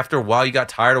 because after a while you got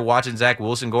tired of watching Zach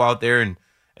Wilson go out there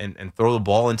and throw the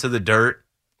ball into the dirt,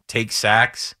 take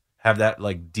sacks, have that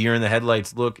like deer in the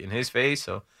headlights look in his face.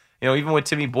 So, even with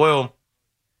Timmy Boyle,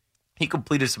 he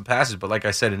completed some passes. But like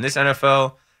I said, in this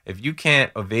NFL, if you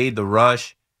can't evade the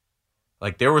rush,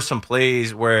 like there were some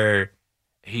plays where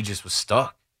he just was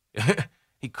stuck.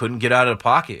 He couldn't get out of the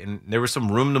pocket. And there was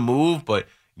some room to move, but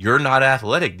you're not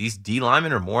athletic. These D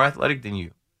linemen are more athletic than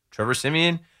you. Trevor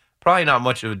Siemian, probably not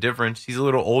much of a difference. He's a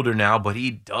little older now, but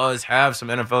he does have some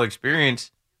NFL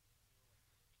experience.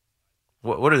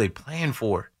 What are they playing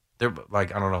for? They're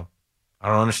like, I don't know. I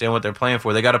don't understand what they're playing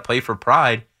for. They got to play for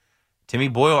pride. Timmy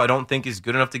Boyle, I don't think is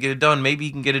good enough to get it done. Maybe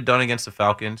he can get it done against the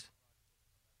Falcons.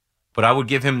 But I would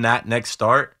give him that next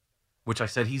start, which I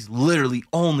said he's literally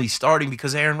only starting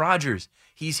because of Aaron Rodgers.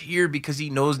 He's here because he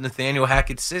knows Nathaniel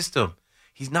Hackett's system.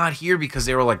 He's not here because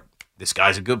they were like, this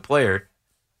guy's a good player.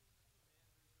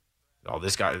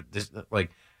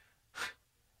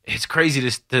 It's crazy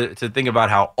to think about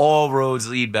how all roads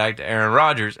lead back to Aaron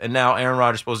Rodgers, and now Aaron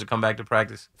Rodgers is supposed to come back to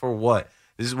practice for what?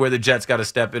 This is where the Jets got to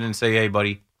step in and say, hey,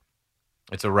 buddy,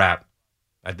 it's a wrap.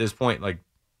 At this point, like,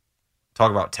 talk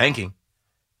about tanking.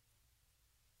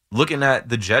 looking at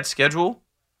the Jets schedule,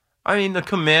 I mean, the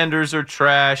Commanders are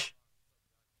trash.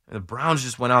 The Browns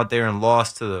just went out there and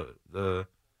lost to the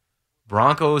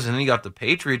Broncos, and then you got the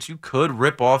Patriots. You could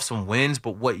rip off some wins,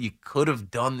 but what you could have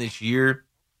done this year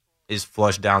is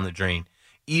flush down the drain.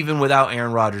 Even without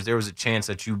Aaron Rodgers, there was a chance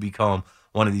that you become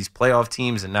one of these playoff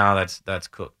teams, and now that's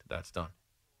cooked. That's done.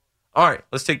 All right,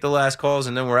 let's take the last calls,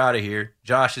 and then we're out of here.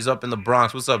 Josh is up in the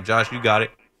Bronx. What's up, Josh? You got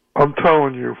it. I'm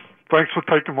telling you. Thanks for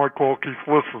taking my call, Keith.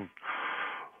 Listen,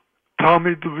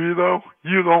 Tommy DeVito,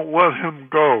 you don't let him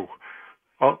go.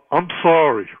 I'm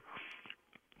sorry.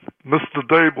 Mr.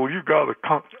 Dable, you got a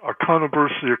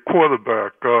controversy at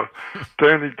quarterback.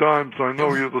 Danny Dimes, I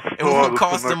know you're the starter. It won't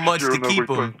cost him much to keep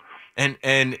him.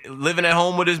 And living at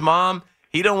home with his mom,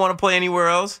 he don't want to play anywhere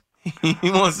else. He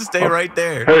wants to stay right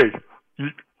there. Hey,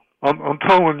 I'm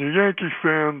telling you, Yankee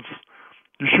fans,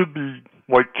 you should be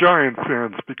like Giant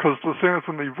fans, because this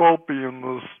Anthony Volpe and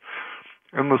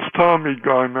this Tommy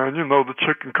guy, man, you know, the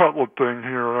chicken cutlet thing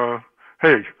here.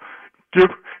 Hey, give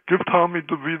Tommy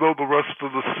DeVito the rest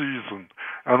of the season,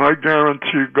 and I guarantee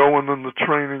you, going in the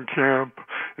training camp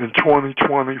in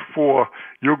 2024,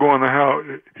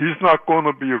 he's not going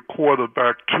to be a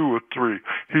quarterback 2 or 3.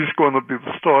 He's going to be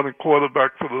the starting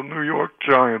quarterback for the New York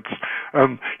Giants.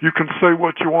 And you can say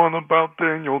what you want about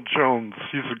Daniel Jones.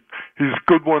 He's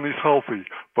good when he's healthy,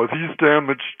 but he's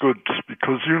damaged goods,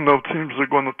 because you know teams are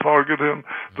going to target him,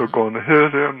 they're going to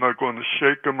hit him, they're going to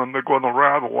shake him, and they're going to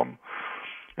rattle him.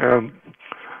 And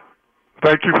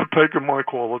thank you for taking my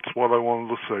call. That's what I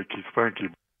wanted to say, Keith. Thank you.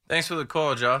 Thanks for the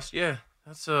call, Josh. Yeah,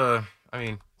 that's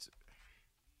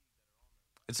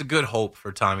it's a good hope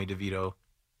for Tommy DeVito.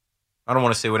 I don't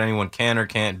want to say what anyone can or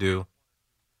can't do.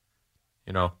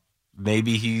 You know,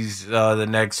 maybe he's the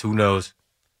next. Who knows?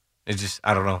 It's just,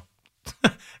 I don't know.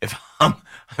 if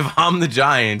I'm the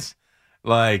Giants,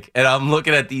 and I'm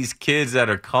looking at these kids that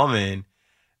are coming,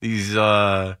 these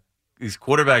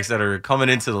quarterbacks that are coming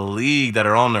into the league that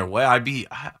are on their way, I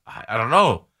don't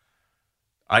know.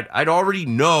 I'd already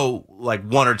know like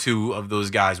 1 or 2 of those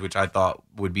guys, which I thought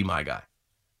would be my guy.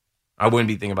 I wouldn't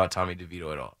be thinking about Tommy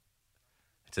DeVito at all.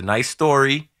 It's a nice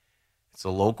story. It's a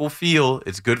local feel.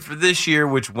 It's good for this year,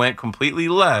 which went completely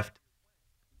left.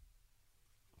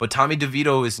 But Tommy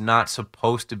DeVito is not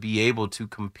supposed to be able to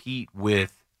compete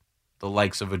with the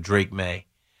likes of a Drake May.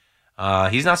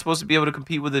 He's not supposed to be able to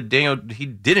compete with he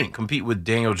didn't compete with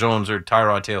Daniel Jones or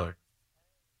Tyrod Taylor.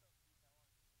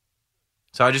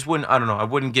 So I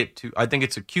wouldn't get too, I think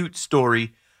it's a cute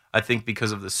story. I think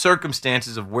because of the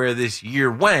circumstances of where this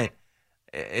year went,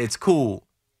 it's cool.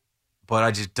 But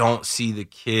I just don't see the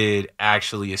kid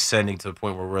actually ascending to the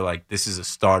point where we're like, this is a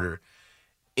starter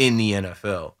in the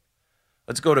NFL.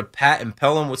 Let's go to Pat in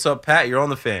Pelham. What's up, Pat? You're on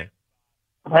the Fan.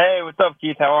 Hey, what's up,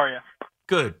 Keith? How are you?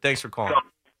 Good. Thanks for calling.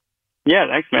 Yeah,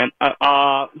 thanks, man.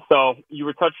 So you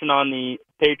were touching on the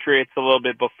Patriots a little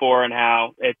bit before and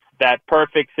how it's that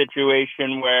perfect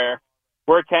situation where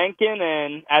we're tanking,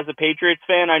 and as a Patriots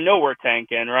fan, I know we're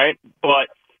tanking, right? But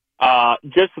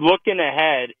just looking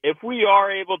ahead, if we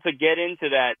are able to get into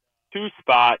that 2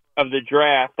 spot of the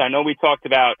draft, I know we talked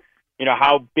about, you know,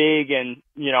 how big and,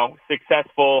 you know,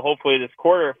 successful hopefully this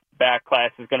quarterback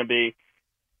class is going to be.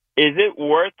 Is it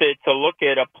worth it to look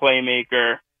at a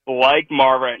playmaker like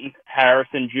Marvin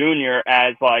Harrison Jr.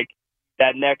 as like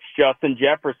that next Justin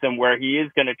Jefferson, where he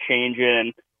is going to change it,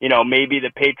 and, you know, maybe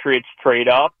the Patriots trade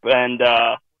up and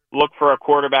look for a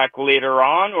quarterback later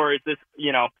on? Or is this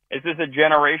a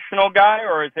generational guy,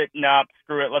 or is it, nah,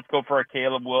 screw it, let's go for a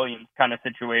Caleb Williams kind of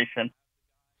situation?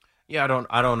 Yeah,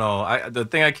 I don't know. The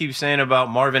thing I keep saying about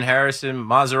Marvin Harrison,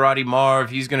 Maserati Marv,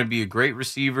 he's going to be a great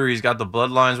receiver. He's got the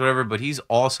bloodlines, whatever, but he's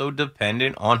also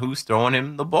dependent on who's throwing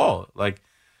him the ball. Like,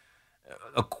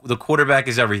 the quarterback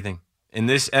is everything. In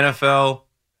this NFL,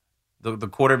 the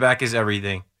quarterback is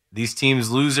everything. These teams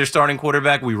lose their starting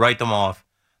quarterback, we write them off.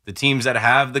 The teams that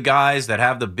have the guys, that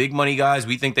have the big money guys,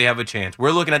 we think they have a chance.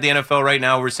 We're looking at the NFL right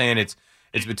now. We're saying it's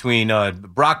between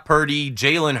Brock Purdy,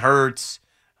 Jalen Hurts,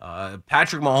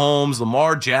 Patrick Mahomes,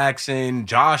 Lamar Jackson,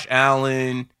 Josh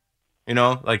Allen. You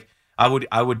know, like I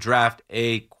would draft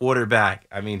a quarterback.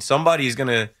 I mean,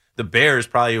 the Bears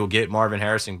probably will get Marvin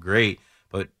Harrison, great,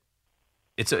 but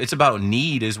it's about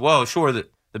need as well. Sure,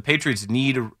 the Patriots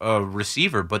need a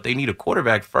receiver, but they need a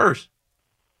quarterback first.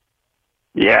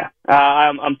 Yeah,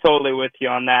 I'm totally with you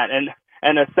on that.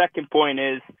 And the second point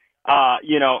is,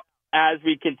 as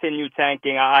we continue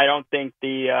tanking, I don't think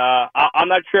I'm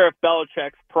not sure if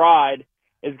Belichick's pride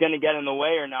is going to get in the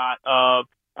way or not of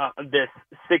this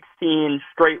 16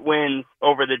 straight wins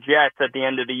over the Jets at the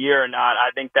end of the year or not. I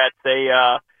think that's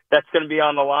going to be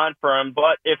on the line for him.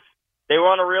 But if they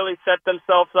want to really set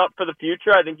themselves up for the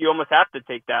future, I think you almost have to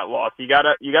take that loss. You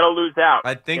gotta lose out.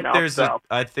 I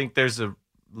think there's a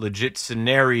legit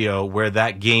scenario where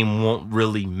that game won't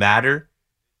really matter,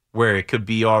 where it could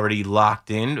be already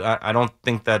locked in. I don't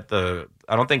think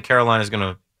Carolina's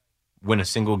going to win a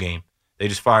single game. They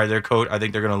just fired their coach. I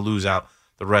think they're going to lose out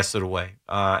the rest of the way.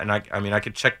 And I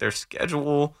could check their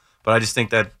schedule, but I just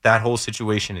think that whole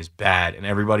situation is bad, and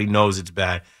everybody knows it's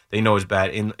bad. They know it's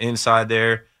bad. Inside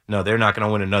there, no, they're not going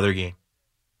to win another game.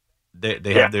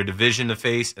 They have their division to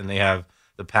face, and they have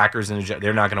the Packers and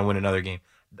they're not going to win another game.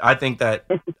 I think that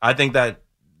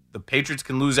the Patriots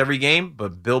can lose every game,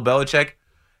 but Bill Belichick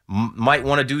might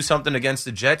want to do something against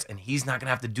the Jets, and he's not going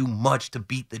to have to do much to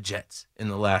beat the Jets in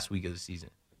the last week of the season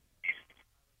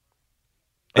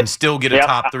and still get a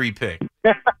top 3 pick.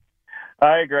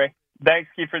 I agree. Thanks,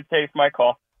 Keith, for taking my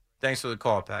call. Thanks for the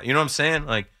call, Pat. You know what I'm saying?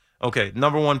 Like, okay,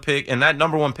 number 1 pick, and that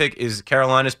number 1 pick is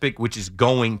Carolina's pick, which is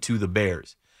going to the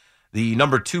Bears. The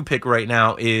number 2 pick right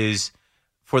now is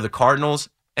for the Cardinals,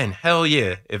 and hell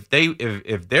yeah, if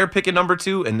they're picking number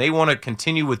 2 and they want to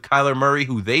continue with Kyler Murray,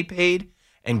 who they paid,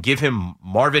 and give him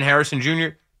Marvin Harrison Jr.,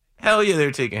 hell yeah,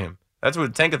 they're taking him. That's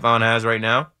what Tankathon has right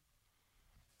now.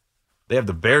 They have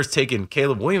the Bears taking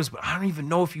Caleb Williams, but I don't even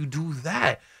know if you do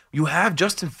that. You have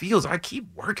Justin Fields. I keep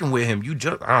working with him. I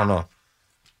don't know.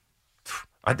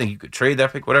 I think you could trade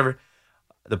that pick, whatever.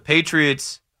 The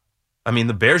Patriots,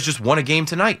 the Bears just won a game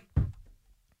tonight.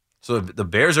 So the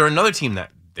Bears are another team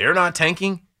that they're not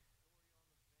tanking.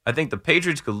 I think the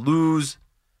Patriots could lose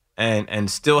and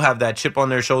still have that chip on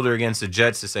their shoulder against the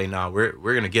Jets to say, nah, we're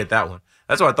going to get that one.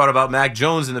 That's what I thought about Mac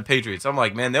Jones and the Patriots. I'm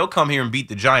like, man, they'll come here and beat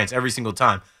the Giants every single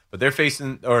time. But they're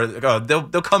facing,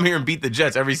 they'll come here and beat the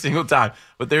Jets every single time.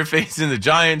 But they're facing the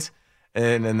Giants,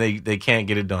 and they can't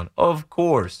get it done. Of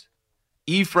course.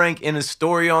 E. Frank in a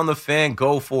story on the Fan.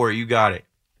 Go for it. You got it.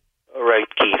 All right,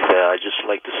 Keith. I'd just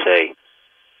like to say,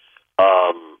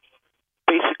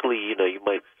 basically, you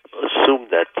might assume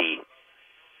that the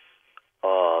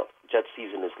Jets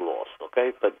season is lost,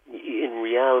 okay? But in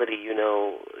reality,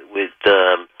 with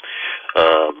Tim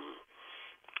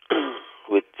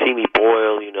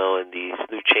Boyle, and these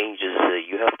new changes,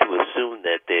 you have to assume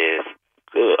that they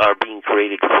are being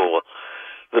created for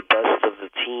the best of the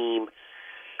team,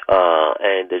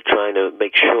 and they're trying to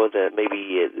make sure that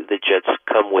maybe the Jets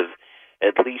come with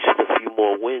at least a few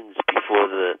more wins before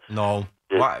the... No.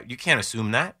 Why? You can't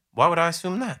assume that. Why would I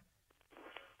assume that?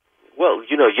 Well,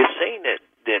 you're saying that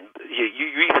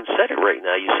you even said it right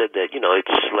now. You said that,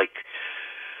 it's like,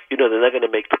 they're not going to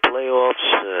make the playoffs.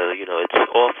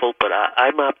 It's awful, but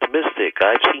I'm optimistic.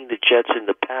 I've seen the Jets in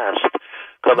the past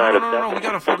come out of that. No. We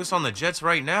got to focus on the Jets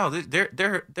right now.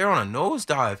 They're on a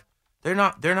nosedive. They're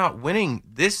not winning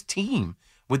this team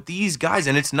with these guys,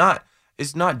 and it's not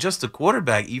just the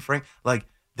quarterback, E. Frank. Like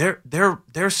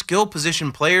they're skill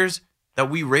position players that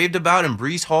we raved about in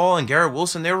Breece Hall and Garrett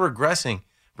Wilson. They're regressing.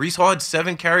 Breece Hall had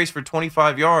 7 carries for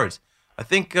 25 yards. I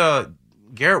think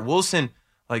Garrett Wilson,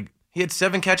 he had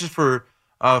 7 catches for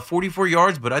 44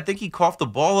 yards, but I think he coughed the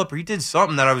ball up or he did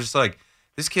something that I was just like,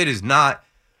 this kid is not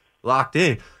locked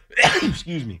in.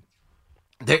 Excuse me.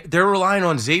 They're relying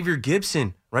on Xavier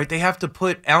Gibson, right? They have to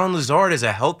put Alan Lazard as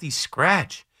a healthy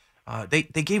scratch. They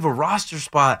gave a roster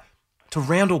spot to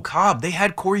Randall Cobb. They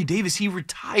had Corey Davis. He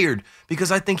retired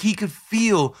because I think he could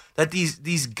feel that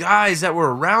these guys that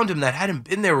were around him that hadn't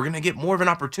been there were going to get more of an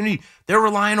opportunity. They're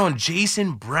relying on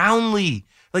Jason Brownlee.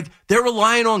 They're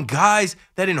relying on guys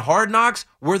that in Hard Knocks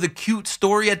were the cute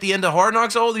story at the end of Hard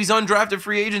Knocks. Oh, these undrafted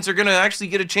free agents are going to actually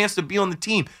get a chance to be on the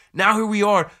team. Now here we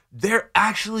are. They're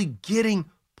actually getting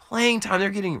playing time. They're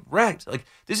getting wrecked.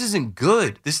 This isn't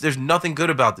good. There's nothing good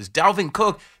about this. Dalvin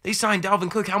Cook, they signed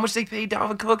Dalvin Cook. How much they paid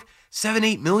Dalvin Cook?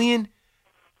 $7-8 million?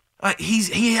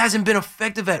 He hasn't been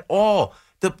effective at all.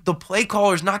 The play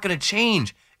caller is not going to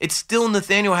change. It's still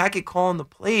Nathaniel Hackett calling the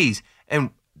plays.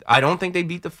 And I don't think they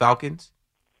beat the Falcons.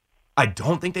 I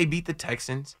don't think they beat the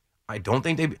Texans. I don't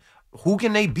think who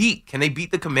can they beat? Can they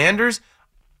beat the Commanders?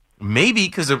 Maybe,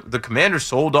 because the Commanders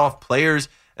sold off players,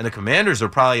 and the Commanders are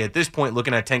probably at this point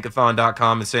looking at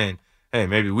tankathon.com and saying, hey,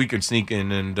 maybe we could sneak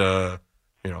in and, the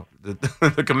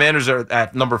Commanders are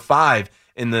at number 5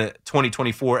 in the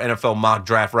 2024 NFL mock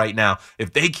draft right now.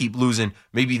 If they keep losing,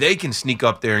 maybe they can sneak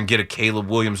up there and get a Caleb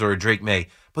Williams or a Drake May.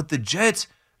 But the Jets,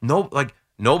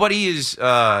 nobody is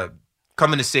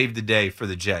coming to save the day for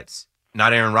the Jets.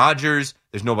 Not Aaron Rodgers.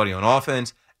 There's nobody on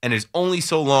offense. And it's only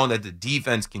so long that the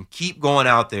defense can keep going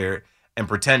out there and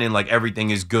pretending like everything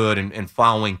is good and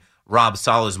following Rob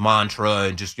Saleh's mantra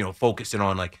and just, focusing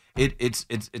on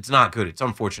it's not good. It's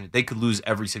unfortunate. They could lose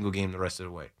every single game the rest of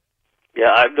the way.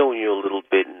 Yeah, I've known you a little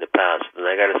bit in the past, and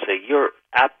I got to say, you're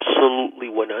absolutely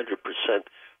 100%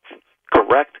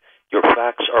 correct. Your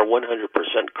facts are 100%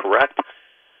 correct.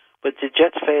 But the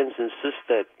Jets fans insist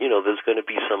that, there's going to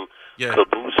be some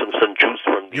caboose and some juice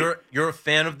from the... You're a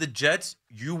fan of the Jets.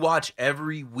 You watch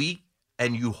every week,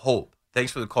 and you hope.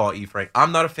 Thanks for the call, E. Frank.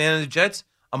 I'm not a fan of the Jets.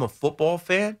 I'm a football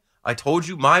fan. I told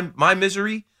you my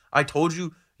misery. I told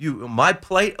you my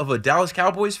plight of a Dallas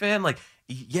Cowboys fan. Like,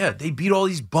 yeah, they beat all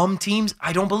these bum teams.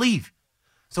 I don't believe.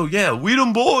 So, yeah, we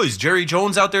them boys. Jerry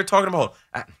Jones out there talking about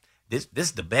this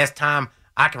is the best time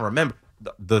I can remember.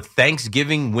 The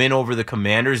Thanksgiving win over the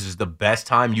Commanders is the best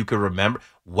time you could remember.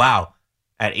 Wow.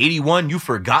 At 81, you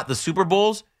forgot the Super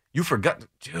Bowls? You forgot.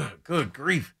 Good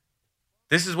grief.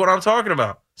 This is what I'm talking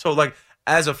about. So, like,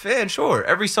 as a fan, sure.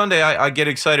 Every Sunday I get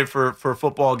excited for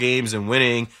football games and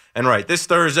winning. And, right, this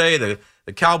Thursday, the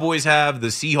Cowboys have the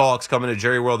Seahawks coming to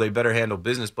Jerry World. They better handle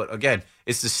business. But, again,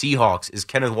 it's the Seahawks. Is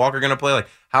Kenneth Walker going to play? Like,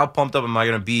 how pumped up am I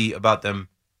going to be about them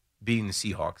beating the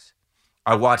Seahawks?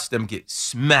 I watched them get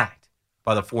smacked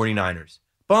by the 49ers.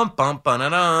 Bum, bum,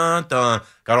 ba-na-na-dun.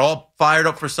 Got all fired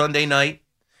up for Sunday night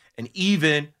and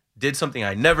even did something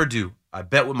I never do. I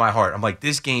bet with my heart. I'm like,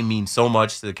 this game means so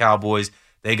much to the Cowboys.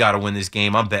 They got to win this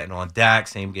game. I'm betting on Dak,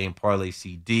 same game, parlay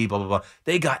CD, blah, blah, blah.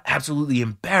 They got absolutely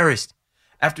embarrassed.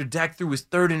 After Dak threw his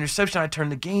third interception, I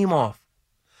turned the game off.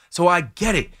 So I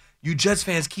get it. You Jets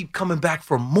fans keep coming back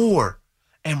for more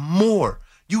and more.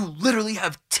 You literally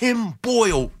have Tim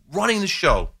Boyle running the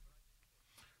show.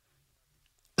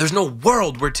 There's no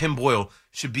world where Tim Boyle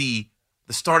should be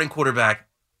the starting quarterback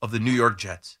of the New York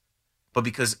Jets. But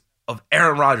because of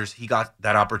Aaron Rodgers, he got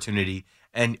that opportunity.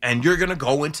 And you're going to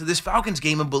go into this Falcons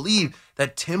game and believe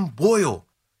that Tim Boyle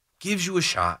gives you a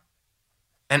shot.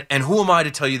 And who am I to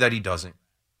tell you that he doesn't?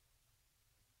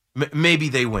 Maybe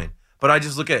they win. But I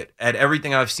just look at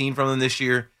everything I've seen from them this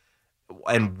year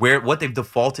and what they've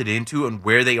defaulted into and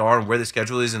where they are and where the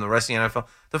schedule is in the rest of the NFL.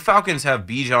 The Falcons have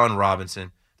Bijan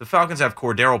Robinson. The Falcons have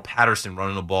Cordero Patterson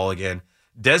running the ball again.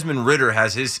 Desmond Ridder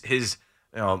has his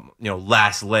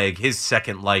last leg, his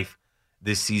second life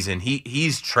this season.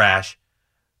 He's trash,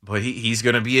 but he's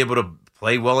going to be able to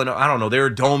play well enough. I don't know. They're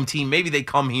a dome team. Maybe they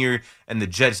come here and the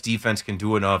Jets defense can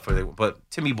do enough. But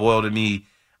Timmy Boyle, to me,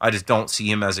 I just don't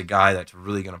see him as a guy that's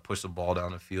really going to push the ball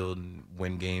down the field and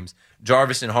win games.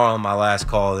 Jarvis and Harlem, my last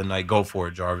call of the night. Go for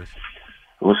it, Jarvis.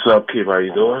 What's up, kid? How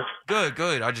you doing?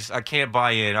 Good. I can't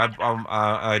buy in.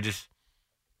 I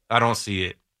don't see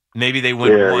it. Maybe they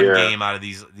win one game out of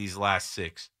these last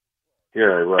 6. Yeah,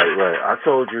 right. I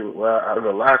told you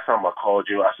the last time I called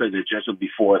you, I said the Jets would be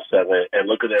 4-7, and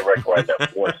look at that record right now,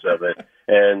 4-7.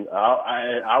 And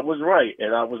I was right,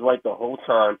 and I was right the whole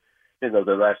time. The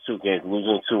last 2 games,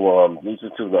 losing to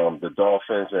the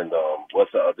Dolphins and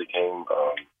what's the other game?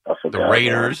 I forgot. The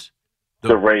Raiders.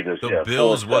 The Raiders, The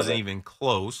Bills 4-7. wasn't even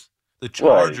close. The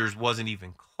Chargers wasn't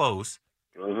even close.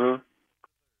 Mm-hmm.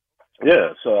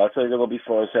 Yeah, so I tell you they're going to be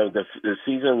 4-7. The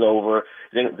season's over.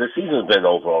 The season's been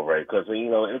over already because,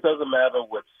 it doesn't matter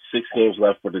with 6 games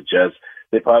left for the Jets.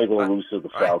 They're probably going to lose to the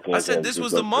Falcons. I said this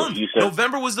was the month.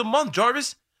 November was the month,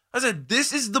 Jarvis. I said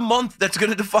this is the month that's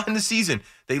going to define the season.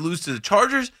 They lose to the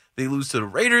Chargers. They lose to the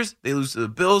Raiders. They lose to the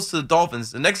Bills, to the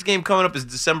Dolphins. The next game coming up is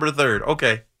December 3rd.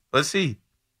 Okay, let's see.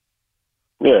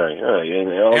 Yeah.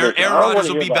 Aaron Rodgers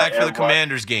will be back for the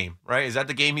Commanders game, right? Is that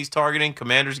the game he's targeting,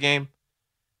 Commanders game?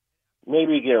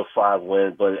 Maybe get a 5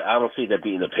 win, but I don't see them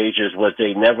beating the Patriots. But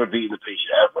they never beaten the Patriots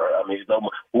ever. I mean,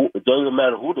 it doesn't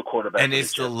matter who the quarterback is. And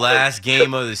it's the last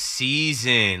game of the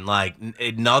season. Like,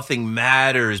 nothing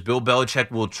matters. Bill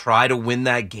Belichick will try to win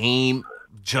that game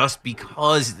just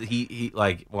because he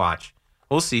watch.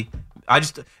 We'll see.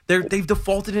 They've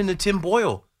defaulted into Tim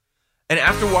Boyle. And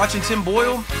after watching Tim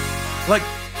Boyle,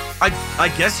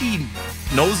 I guess he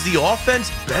knows the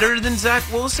offense better than Zach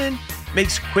Wilson.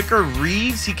 Makes quicker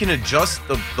reads. He can adjust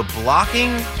the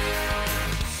blocking.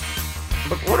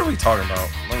 But what are we talking about?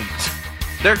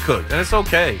 They're cooked, and it's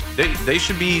okay. They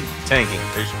should be tanking.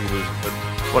 They should be losing, but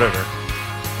whatever.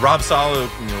 Rob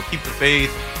Saleh, keep the faith.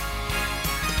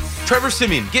 Trevor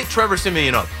Siemian. Get Trevor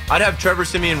Siemian up. I'd have Trevor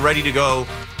Siemian ready to go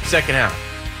second half.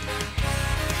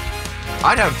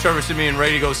 I'd have Trevor Siemian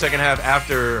ready to go second half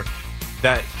after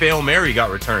that Fail Mary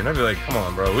got returned. I'd be like, come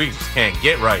on, bro. We just can't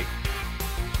get right.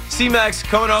 C-Max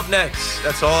coming up next.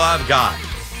 That's all I've got.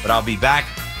 But I'll be back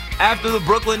after the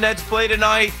Brooklyn Nets play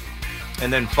tonight.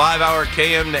 And then 5-hour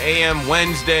KM to AM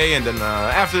Wednesday. And then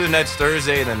after the Nets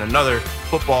Thursday. And then another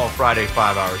Football Friday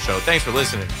 5-hour show. Thanks for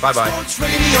listening. Bye-bye. Sports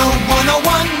Radio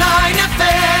 101.9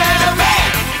 FM.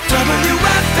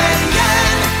 WFAN.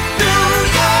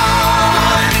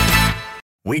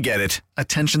 We get it.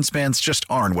 Attention spans just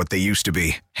aren't what they used to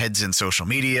be. Heads in social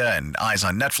media and eyes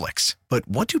on Netflix. But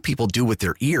what do people do with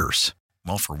their ears?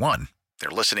 Well, for one, they're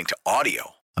listening to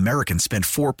audio. Americans spend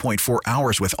 4.4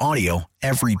 hours with audio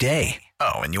every day.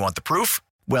 Oh, and you want the proof?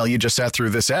 Well, you just sat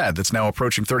through this ad that's now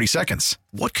approaching 30 seconds.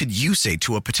 What could you say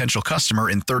to a potential customer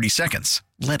in 30 seconds?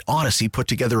 Let Odyssey put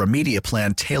together a media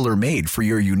plan tailor-made for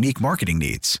your unique marketing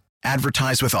needs.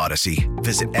 Advertise with Odyssey.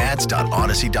 Visit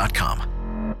ads.odyssey.com.